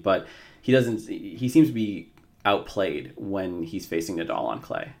clay, but he seems to be outplayed when he's facing Nadal on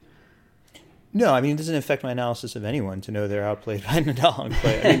clay. No, I mean, it doesn't affect my analysis of anyone to know they're outplayed by Nadal on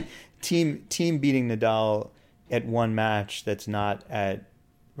clay. I mean, Thiem beating Nadal at one match that's not at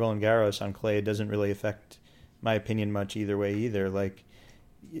Roland Garros on clay doesn't really affect my opinion much either way either. Like,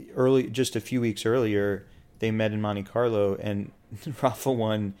 just a few weeks earlier, they met in Monte Carlo and Rafa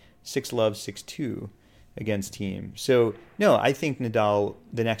won 6-love, 6-2 against Thiem. So, no, I think Nadal,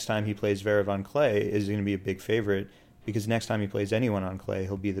 the next time he plays Zverev on clay, is going to be a big favorite, because next time he plays anyone on clay,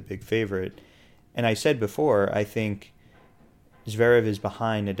 he'll be the big favorite. And I said before, I think Zverev is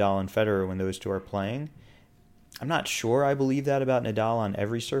behind Nadal and Federer when those two are playing. I'm not sure I believe that about Nadal on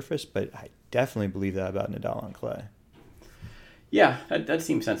every surface, but I definitely believe that about Nadal on clay. Yeah, that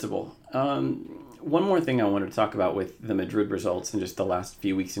seems sensible. One more thing I wanted to talk about with the Madrid results and just the last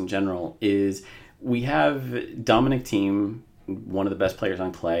few weeks in general is we have Dominic Thiem, one of the best players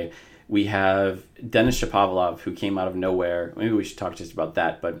on clay. We have Denis Shapovalov, who came out of nowhere. Maybe we should talk just about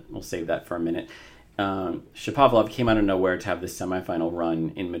that, but we'll save that for a minute. Shapovalov came out of nowhere to have this semifinal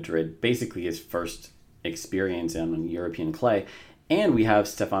run in Madrid, basically his first experience on European clay. And we have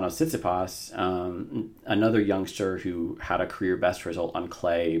Stefanos Tsitsipas, another youngster who had a career best result on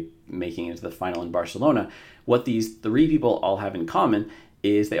clay, making it to the final in Barcelona. What these three people all have in common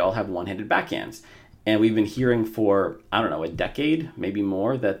is they all have one-handed backhands. And we've been hearing for, I don't know, a decade, maybe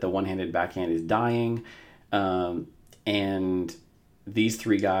more, that the one-handed backhand is dying. And these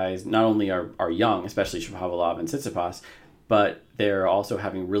three guys not only are young, especially Shapovalov and Tsitsipas, but they're also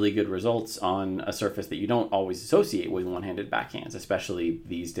having really good results on a surface that you don't always associate with one-handed backhands, especially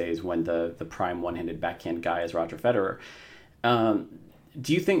these days when the prime one-handed backhand guy is Roger Federer.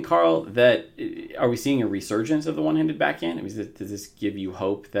 Do you think, Carl, that are we seeing a resurgence of the one-handed backhand? I mean, does this give you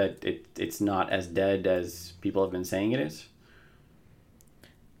hope that it's not as dead as people have been saying it is?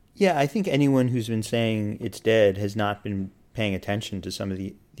 Yeah, I think anyone who's been saying it's dead has not been paying attention to some of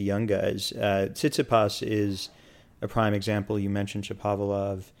the young guys. Tsitsipas is a prime example. You mentioned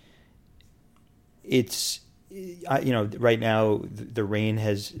Shapovalov. It's, right now the rain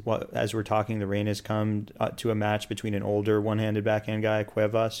has, as we're talking, the rain has come to a match between an older one-handed backhand guy,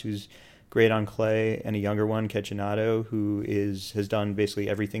 Cuevas, who's great on clay, and a younger one, Cecchinato, who has done basically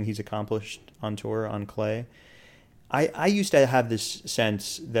everything he's accomplished on tour on clay. I used to have this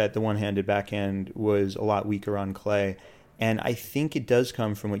sense that the one-handed backhand was a lot weaker on clay, and I think it does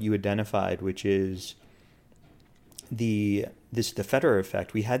come from what you identified, which is the Federer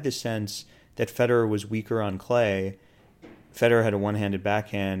effect. We had this sense that Federer was weaker on clay. Federer had a one-handed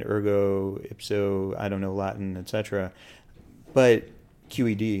backhand, ergo, ipso, I don't know, Latin, etc. But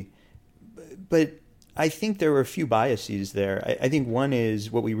QED. But I think there were a few biases there. I think one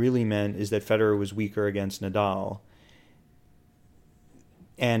is what we really meant is that Federer was weaker against Nadal.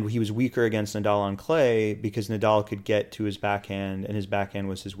 And he was weaker against Nadal on clay because Nadal could get to his backhand, and his backhand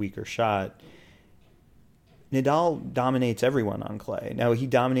was his weaker shot. Nadal dominates everyone on clay. Now, he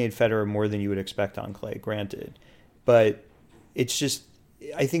dominated Federer more than you would expect on clay, granted. But it's just,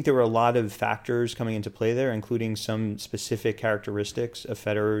 I think there were a lot of factors coming into play there, including some specific characteristics of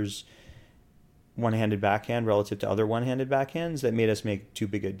Federer's one-handed backhand relative to other one-handed backhands that made us make too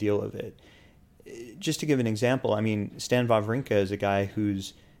big a deal of it. Just to give an example, I mean, Stan Wawrinka is a guy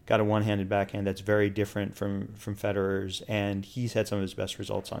who's got a one-handed backhand that's very different from Federer's, and he's had some of his best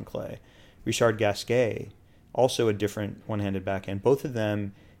results on clay. Richard Gasquet, also a different one-handed backhand. Both of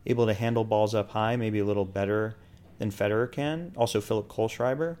them able to handle balls up high, maybe a little better than Federer can. Also Philip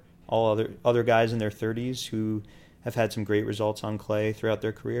Kohlschreiber, all other guys in their 30s who have had some great results on clay throughout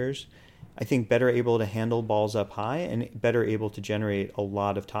their careers. I think better able to handle balls up high and better able to generate a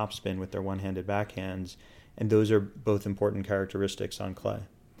lot of topspin with their one-handed backhands. And those are both important characteristics on clay.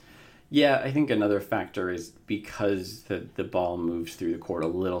 Yeah, I think another factor is because the ball moves through the court a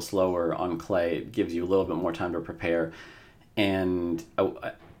little slower on clay, it gives you a little bit more time to prepare. And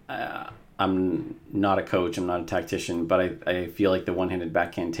I'm I'm not a coach, I'm not a tactician, but I feel like the one-handed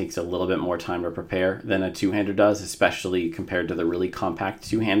backhand takes a little bit more time to prepare than a two-hander does, especially compared to the really compact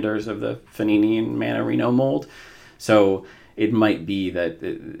two-handers of the Fognini and Mannarino mold. So it might be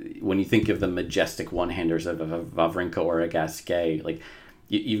that when you think of the majestic one-handers of a Wawrinka or a Gasquet, like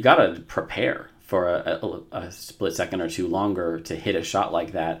you've got to prepare for a split second or two longer to hit a shot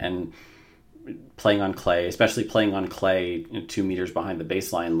like that. And playing on clay, especially playing on clay 2 meters behind the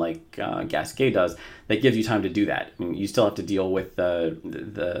baseline like Gasquet does, that gives you time to do that. I mean, you still have to deal with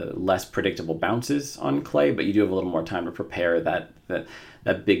the less predictable bounces on clay, but you do have a little more time to prepare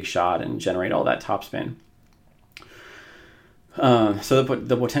that big shot and generate all that topspin. So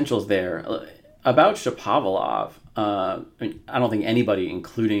the potential's there. About Shapovalov, I don't think anybody,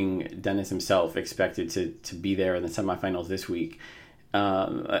 including Dennis himself, expected to be there in the semifinals this week.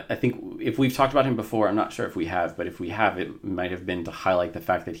 I think if we've talked about him before, I'm not sure if we have, but if we have, it might have been to highlight the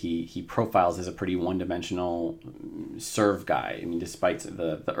fact that he profiles as a pretty one-dimensional serve guy. I mean, despite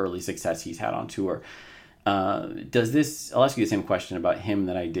the early success he's had on tour. I'll ask you the same question about him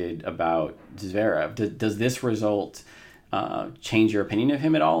that I did about Zverev. Does this result change your opinion of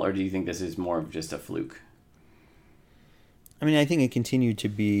him at all, or do you think this is more of just a fluke? I mean, I think it continued to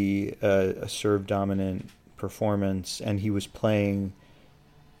be a serve-dominant performance, and he was playing.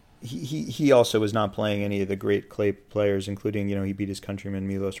 He also was not playing any of the great clay players, including, he beat his countryman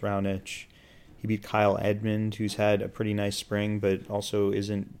Milos Raonic. He beat Kyle Edmund, who's had a pretty nice spring, but also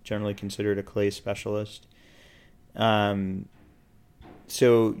isn't generally considered a clay specialist. So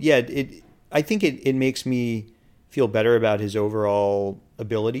yeah, I think it makes me feel better about his overall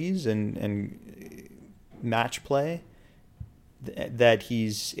abilities and match play, that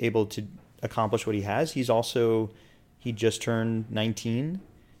he's able to accomplish what he has. He just turned 19,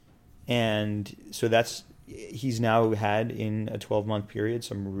 and so he's now had, in a 12-month period,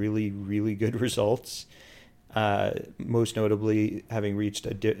 some really, really good results. Most notably, having reached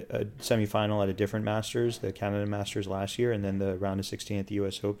a semifinal at a different Masters, the Canada Masters last year, and then the round of 16 at the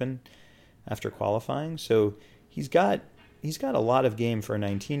U.S. Open after qualifying. So he's got a lot of game for a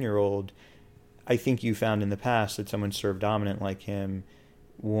 19-year-old. I think you found in the past that someone serve dominant like him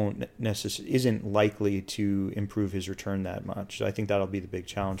isn't likely to improve his return that much. So I think that'll be the big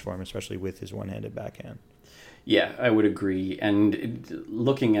challenge for him, especially with his one-handed backhand. Yeah, I would agree. And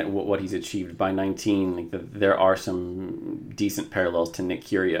looking at what he's achieved by 19, there are some decent parallels to Nick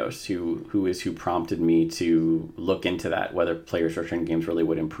Kyrgios, who prompted me to look into that, whether players' return games really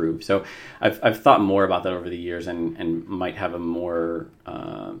would improve. So I've thought more about that over the years and might have a more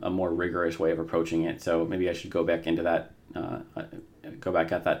rigorous way of approaching it. So maybe I should go back into that. Go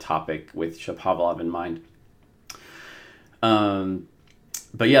back at that topic with Shapovalov in mind.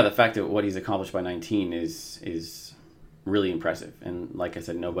 But yeah, the fact that what he's accomplished by 19 is really impressive. And like I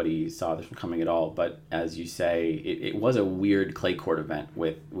said, nobody saw this one coming at all. But as you say, it was a weird clay court event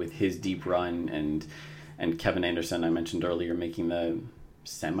with his deep run and Kevin Anderson, I mentioned earlier, making the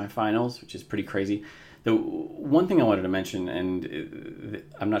semifinals, which is pretty crazy. The one thing I wanted to mention, and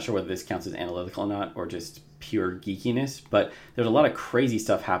I'm not sure whether this counts as analytical or not, or just pure geekiness, but there's a lot of crazy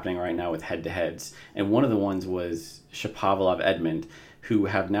stuff happening right now with head-to-heads. And one of the ones was Shapovalov-Edmund, who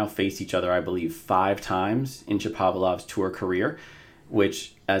have now faced each other, I believe, 5 times in Shapovalov's tour career,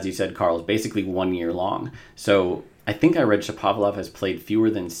 which, as you said, Carl, is basically 1 year long. So I think I read Shapovalov has played fewer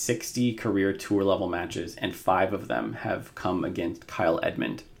than 60 career tour-level matches, and 5 of them have come against Kyle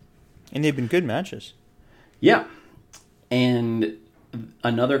Edmund. And they've been good matches. Yeah. And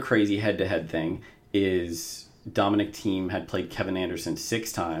another crazy head-to-head thing is Dominic Thiem had played Kevin Anderson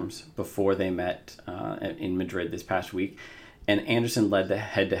 6 times before they met in Madrid this past week. And Anderson led the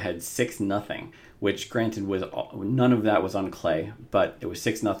head-to-head 6-0, which granted was none of that was on clay, but it was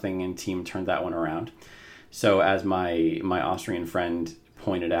 6-0 and Thiem turned that one around. So as my Austrian friend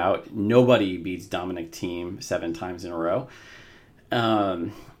pointed out, nobody beats Dominic Thiem 7 times in a row.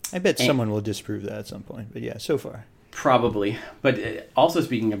 I bet someone will disprove that at some point, but yeah, so far. Probably. But also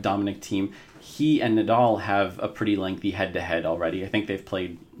speaking of Dominic Thiem, he and Nadal have a pretty lengthy head-to-head already. I think they've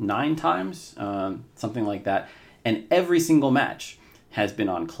played 9 times, something like that. And every single match has been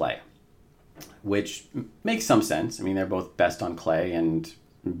on clay, which makes some sense. I mean, they're both best on clay, and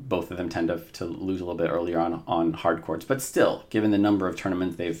both of them tend to lose a little bit earlier on hard courts. But still, given the number of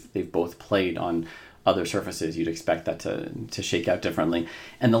tournaments they've both played on other surfaces, you'd expect that to shake out differently.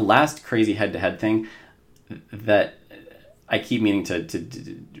 And the last crazy head-to-head thing that I keep meaning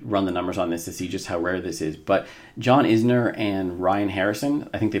to run the numbers on this to see just how rare this is, but John Isner and Ryan Harrison,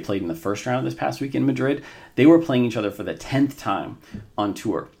 I think they played in the first round this past week in Madrid. They were playing each other for the 10th time on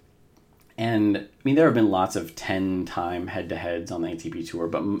tour. And I mean, there have been lots of 10-time head-to-heads on the ATP Tour,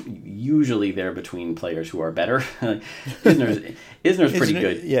 but usually they're between players who are better. Isner's pretty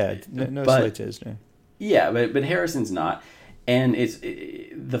good. Yeah, no slight to Isner. Yeah, but Harrison's not. And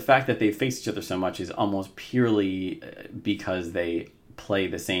the fact that they face each other so much is almost purely because they play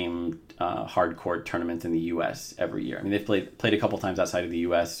the same hard court tournament in the U.S. every year. I mean, they've played a couple times outside of the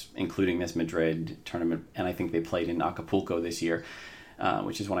U.S., including this Madrid tournament, and I think they played in Acapulco this year,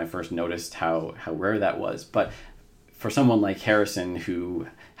 which is when I first noticed how rare that was. But for someone like Harrison, who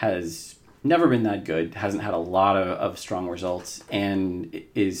has never been that good, hasn't had a lot of strong results, and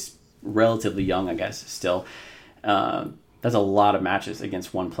is relatively young, I guess, still, that's a lot of matches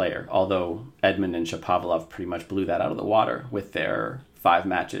against one player, although Edmund and Shapovalov pretty much blew that out of the water with their 5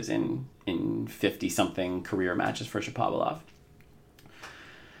 matches in 50-something career matches for Shapovalov.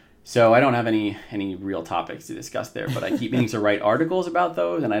 So I don't have any real topics to discuss there, but I keep meaning to write articles about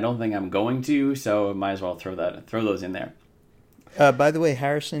those, and I don't think I'm going to, so I might as well throw those in there. By the way,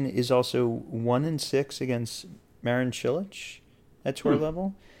 Harrison is also 1-6 against Marin Cilic at tour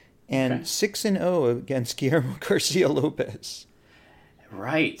level, and 6-0 against Guillermo Garcia Lopez.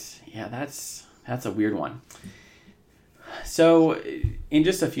 Right. Yeah, that's a weird one. So, in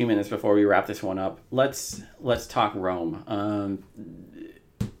just a few minutes before we wrap this one up, let's talk Rome.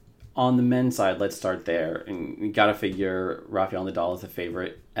 On the men's side, let's start there. And you got to figure Rafael Nadal is the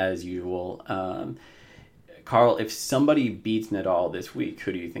favorite, as usual. Carl, if somebody beats Nadal this week,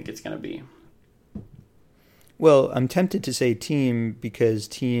 who do you think it's going to be? Well, I'm tempted to say Thiem because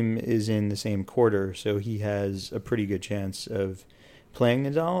Thiem is in the same quarter, so he has a pretty good chance of playing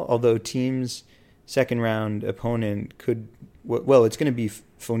Nadal, although Thiem's second round opponent could, well, it's going to be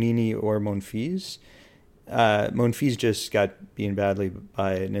Fognini or Monfils. Monfils just got beaten badly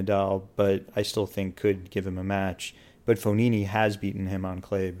by Nadal, but I still think could give him a match. But Fognini has beaten him on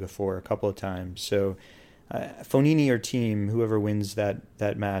clay before a couple of times. So Fognini or Thiem, whoever wins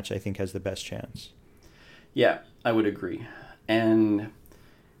that match, I think has the best chance. Yeah, I would agree. And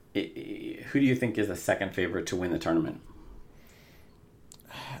who do you think is the second favorite to win the tournament?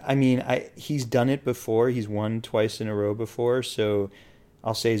 I mean, he's done it before. He's won twice in a row before, so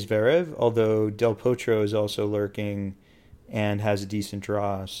I'll say Zverev, although Del Potro is also lurking and has a decent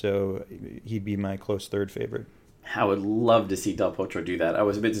draw, so he'd be my close third favorite. I would love to see Del Potro do that. I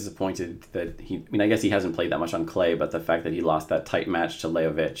was a bit disappointed that I guess he hasn't played that much on clay, but the fact that he lost that tight match to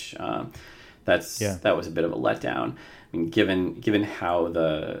Lajovic, that was a bit of a letdown. I mean, given how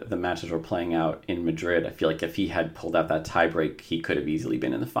the matches were playing out in Madrid, I feel like if he had pulled out that tiebreak, he could have easily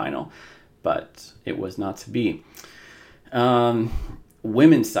been in the final, but it was not to be.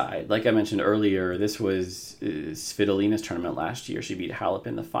 Women's side, like I mentioned earlier, this was Svitolina's tournament last year. She beat Halep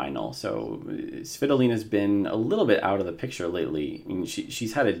in the final, so Svitolina's been a little bit out of the picture lately. I mean,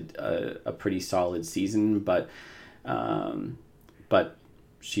 she's had a pretty solid season, but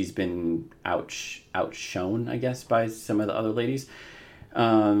she's been outshone, I guess, by some of the other ladies.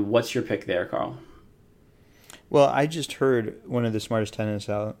 What's your pick there, Carl? Well, I just heard one of the smartest tennis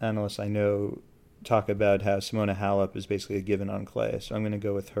analysts I know talk about how Simona Halep is basically a given on clay, so I'm going to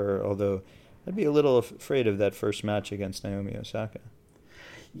go with her, although I'd be a little afraid of that first match against Naomi Osaka.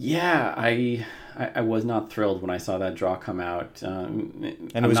 Yeah, I was not thrilled when I saw that draw come out.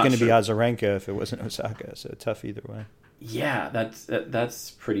 And it was going to be Azarenka if it wasn't Osaka, so tough either way. Yeah,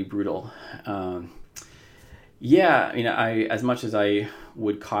 that's pretty brutal. Yeah, as much as I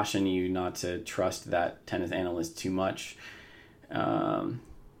would caution you not to trust that tennis analyst too much,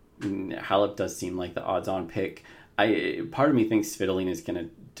 Halep does seem like the odds-on pick. Part of me thinks Svitolina is going to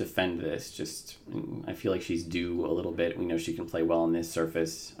defend this. I feel like she's due a little bit. We know she can play well on this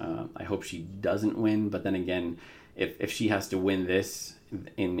surface. I hope she doesn't win, but then again, if she has to win this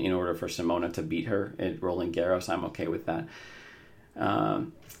in order for Simona to beat her at Roland Garros, I'm okay with that.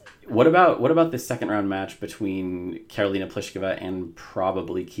 What about this second round match between Karolina Pliskova and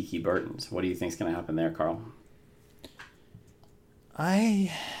probably Kiki Bertens? What do you think is going to happen there, Carl? I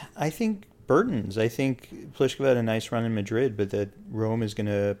think Bertens. I think Pliskova had a nice run in Madrid, but that Rome is going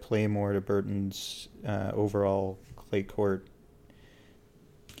to play more to Bertens' overall clay court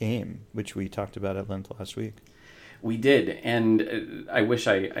game, which we talked about at length last week. We did, and I wish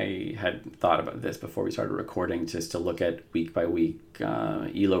I had thought about this before we started recording, just to look at week-by-week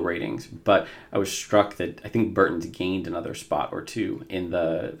ELO ratings. But I was struck that I think Bertens gained another spot or two in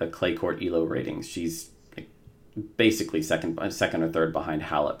the clay court ELO ratings. She's basically second or third behind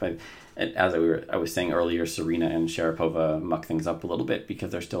Halep. As I was saying earlier, Serena and Sharapova muck things up a little bit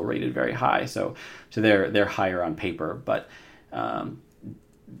because they're still rated very high. So they're higher on paper, but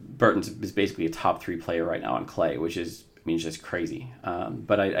Bertens is basically a top 3 player right now on clay, which is mean, it's just crazy.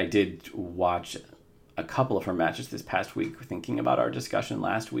 But I did watch a couple of her matches this past week, thinking about our discussion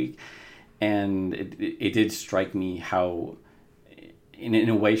last week, and it did strike me how, in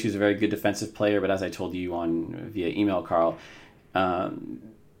a way, she's a very good defensive player. But as I told you via email, Carl,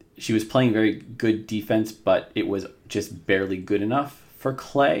 she was playing very good defense, but it was just barely good enough for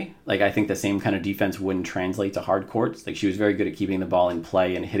clay. Like, I think the same kind of defense wouldn't translate to hard courts. Like, she was very good at keeping the ball in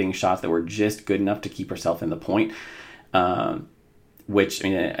play and hitting shots that were just good enough to keep herself in the point. Which, I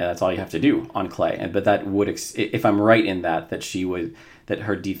mean, that's all you have to do on clay. But that would, if I'm right in that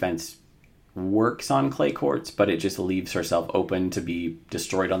her defense works on clay courts, but it just leaves herself open to be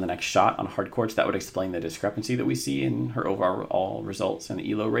destroyed on the next shot on hard courts, that would explain the discrepancy that we see in her overall results and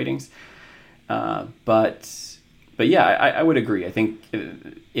ELO ratings. But yeah, I would agree. I think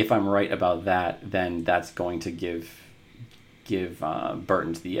if I'm right about that, then that's going to give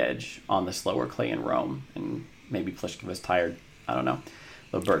Bertens the edge on the slower clay in Rome, and maybe Pliškova's tired. I don't know,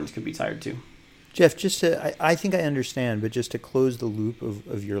 but Bertens could be tired too. Jeff, I think I understand, but just to close the loop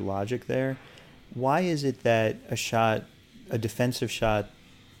of your logic there, why is it that a defensive shot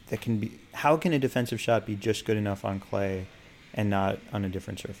how can a defensive shot be just good enough on clay and not on a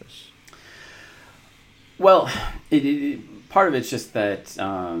different surface? Well, part of it's just that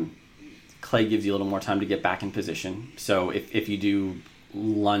clay gives you a little more time to get back in position. So if you do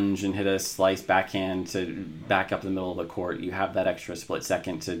lunge and hit a slice backhand to back up the middle of the court, you have that extra split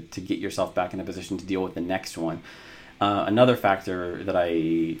second to get yourself back in a position to deal with the next one. Another factor that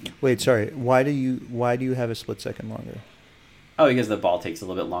wait, sorry, why do you have a split second longer? Oh, because the ball takes a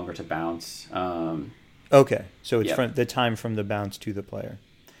little bit longer to bounce. Okay, so it's from the time from the bounce to the player,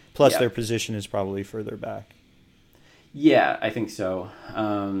 plus their position is probably further back. Yeah, I think so.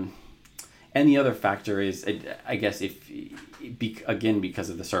 And the other factor is, I guess, because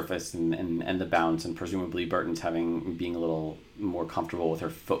of the surface and the bounce, and presumably Bertens being a little more comfortable with her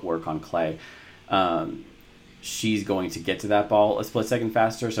footwork on clay, she's going to get to that ball a split second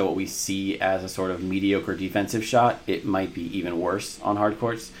faster. So what we see as a sort of mediocre defensive shot, it might be even worse on hard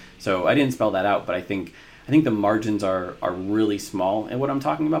courts. So I didn't spell that out, but I think the margins are really small in what I'm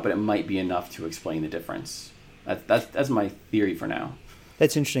talking about, but it might be enough to explain the difference. That's my theory for now.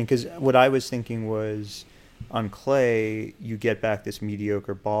 That's interesting, because what I was thinking was, on clay, you get back this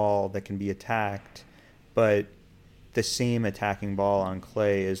mediocre ball that can be attacked, but the same attacking ball on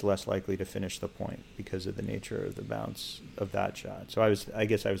clay is less likely to finish the point because of the nature of the bounce of that shot. So I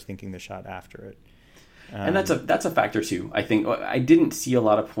guess I was thinking the shot after it. And that's a factor too. I think I didn't see a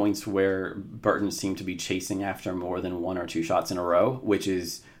lot of points where Bertens seemed to be chasing after more than one or two shots in a row, which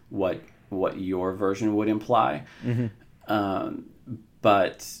is what your version would imply. Mm-hmm.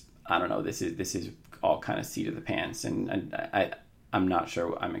 But I don't know. This is all kind of seat of the pants, and I'm not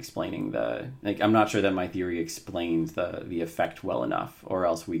sure I'm explaining I'm not sure that my theory explains the effect well enough, or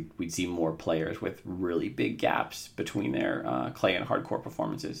else we'd see more players with really big gaps between their clay and hardcore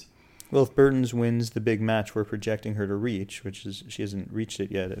performances. Well, if Bertens wins the big match we're projecting her to reach, which is she hasn't reached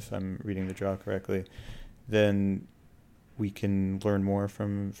it yet, if I'm reading the draw correctly, then we can learn more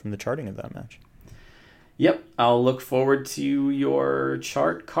from the charting of that match. Yep, I'll look forward to your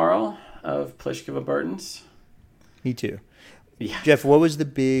chart, Carl, of Pliškova Bertens. Me too. Yeah. Jeff, what was the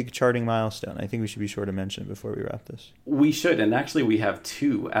big charting milestone? I think we should be sure to mention it before we wrap this. We should, and actually we have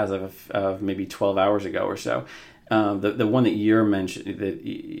two as of maybe 12 hours ago or so. The one that you're mentioning, that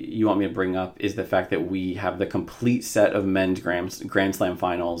you want me to bring up, is the fact that we have the complete set of men's Grand Slam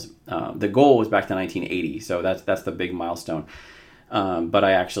finals. The goal was back to 1980, so that's the big milestone. But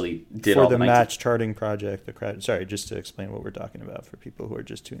I actually did for all the match charting project. Sorry, just to explain what we're talking about for people who are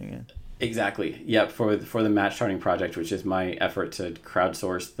just tuning in. Exactly. Yep. For the match charting project, which is my effort to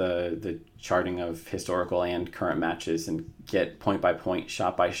crowdsource the charting of historical and current matches and get point by point,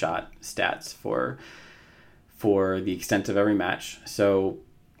 shot by shot stats for the extent of every match. So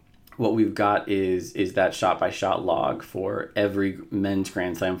what we've got is that shot by shot log for every men's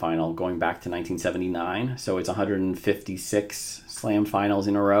Grand Slam final going back to 1979. So it's 156 Slam finals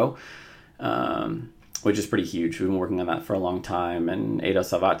in a row, which is pretty huge. We've been working on that for a long time. And Edo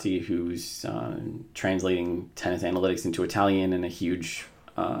Savati, who's translating tennis analytics into Italian, and a huge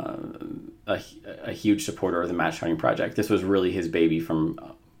supporter of the match charting project. This was really his baby from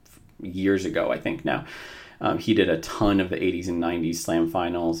years ago, I think now. He did a ton of the 80s and 90s Slam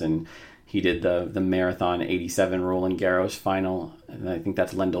finals, and he did the Marathon 87 Roland Garros final. And I think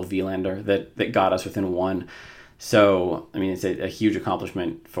that's Lendl Wielander that got us within one. So, I mean, it's a huge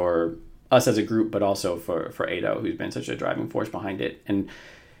accomplishment for us as a group, but also for Edo, who's been such a driving force behind it. And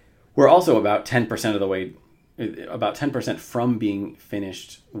we're also about 10% of the way, about 10% from being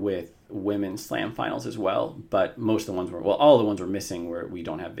finished with women's slam finals as well, but most of the ones all the ones we're missing where we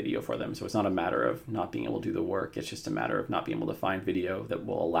don't have video for them. So it's not a matter of not being able to do the work. It's just a matter of not being able to find video that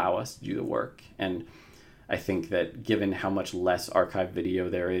will allow us to do the work. And I think that given how much less archive video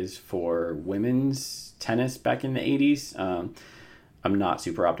there is for women's tennis back in the 80s, I'm not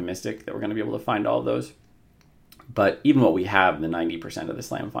super optimistic that we're going to be able to find all of those. But even what we have, the 90% of the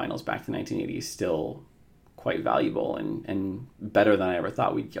slam finals back to the 1980s, is still quite valuable and better than I ever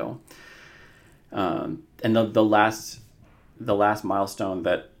thought we'd go. And the last milestone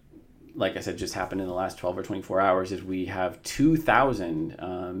that, like I said, just happened in the last 12 or 24 hours is we have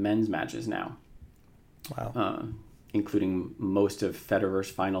 2,000 men's matches now. Wow. Including most of Federer's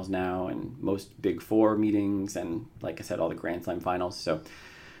finals now and most Big Four meetings and, like I said, all the Grand Slam finals. So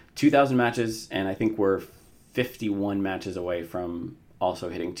 2,000 matches, and I think we're 51 matches away from also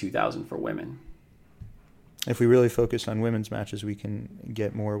hitting 2,000 for women. If we really focus on women's matches, we can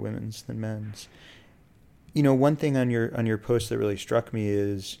get more women's than men's. You know, one thing on your post that really struck me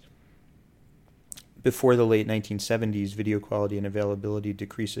is before the late 1970s, video quality and availability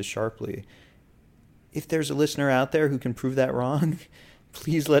decreases sharply. If there's a listener out there who can prove that wrong,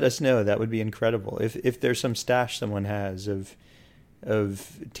 please let us know. That would be incredible. If there's some stash someone has of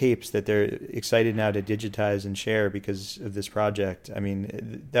tapes that they're excited now to digitize and share because of this project, I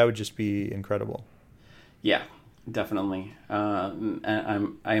mean, that would just be incredible. Yeah, definitely. I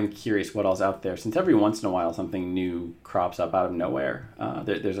am curious what else out there, since every once in a while something new crops up out of nowhere.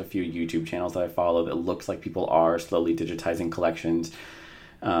 There's a few YouTube channels that I follow that looks like people are slowly digitizing collections.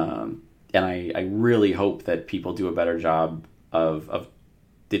 And I really hope that people do a better job of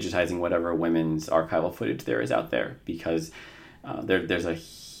digitizing whatever women's archival footage there is out there, because there's a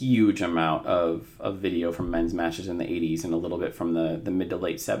huge amount of video from men's matches in the 80s and a little bit from the mid to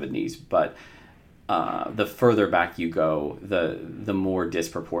late 70s. But the further back you go, the more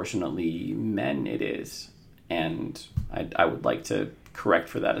disproportionately men it is. And I would like to correct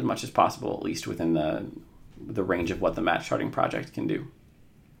for that as much as possible, at least within the range of what the Match Charting Project can do.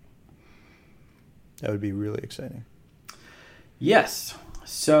 That would be really exciting. Yes.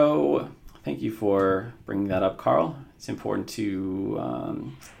 So thank you for bringing that up, Carl. It's important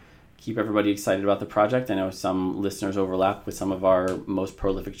to keep everybody excited about the project. I know some listeners overlap with some of our most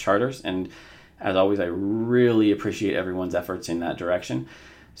prolific charters, and as always, I really appreciate everyone's efforts in that direction.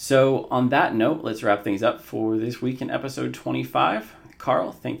 So on that note, let's wrap things up for this week in episode 25.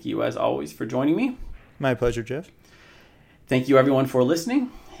 Carl, thank you as always for joining me. My pleasure, Jeff. Thank you everyone for listening,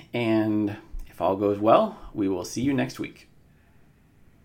 and if all goes well, we will see you next week.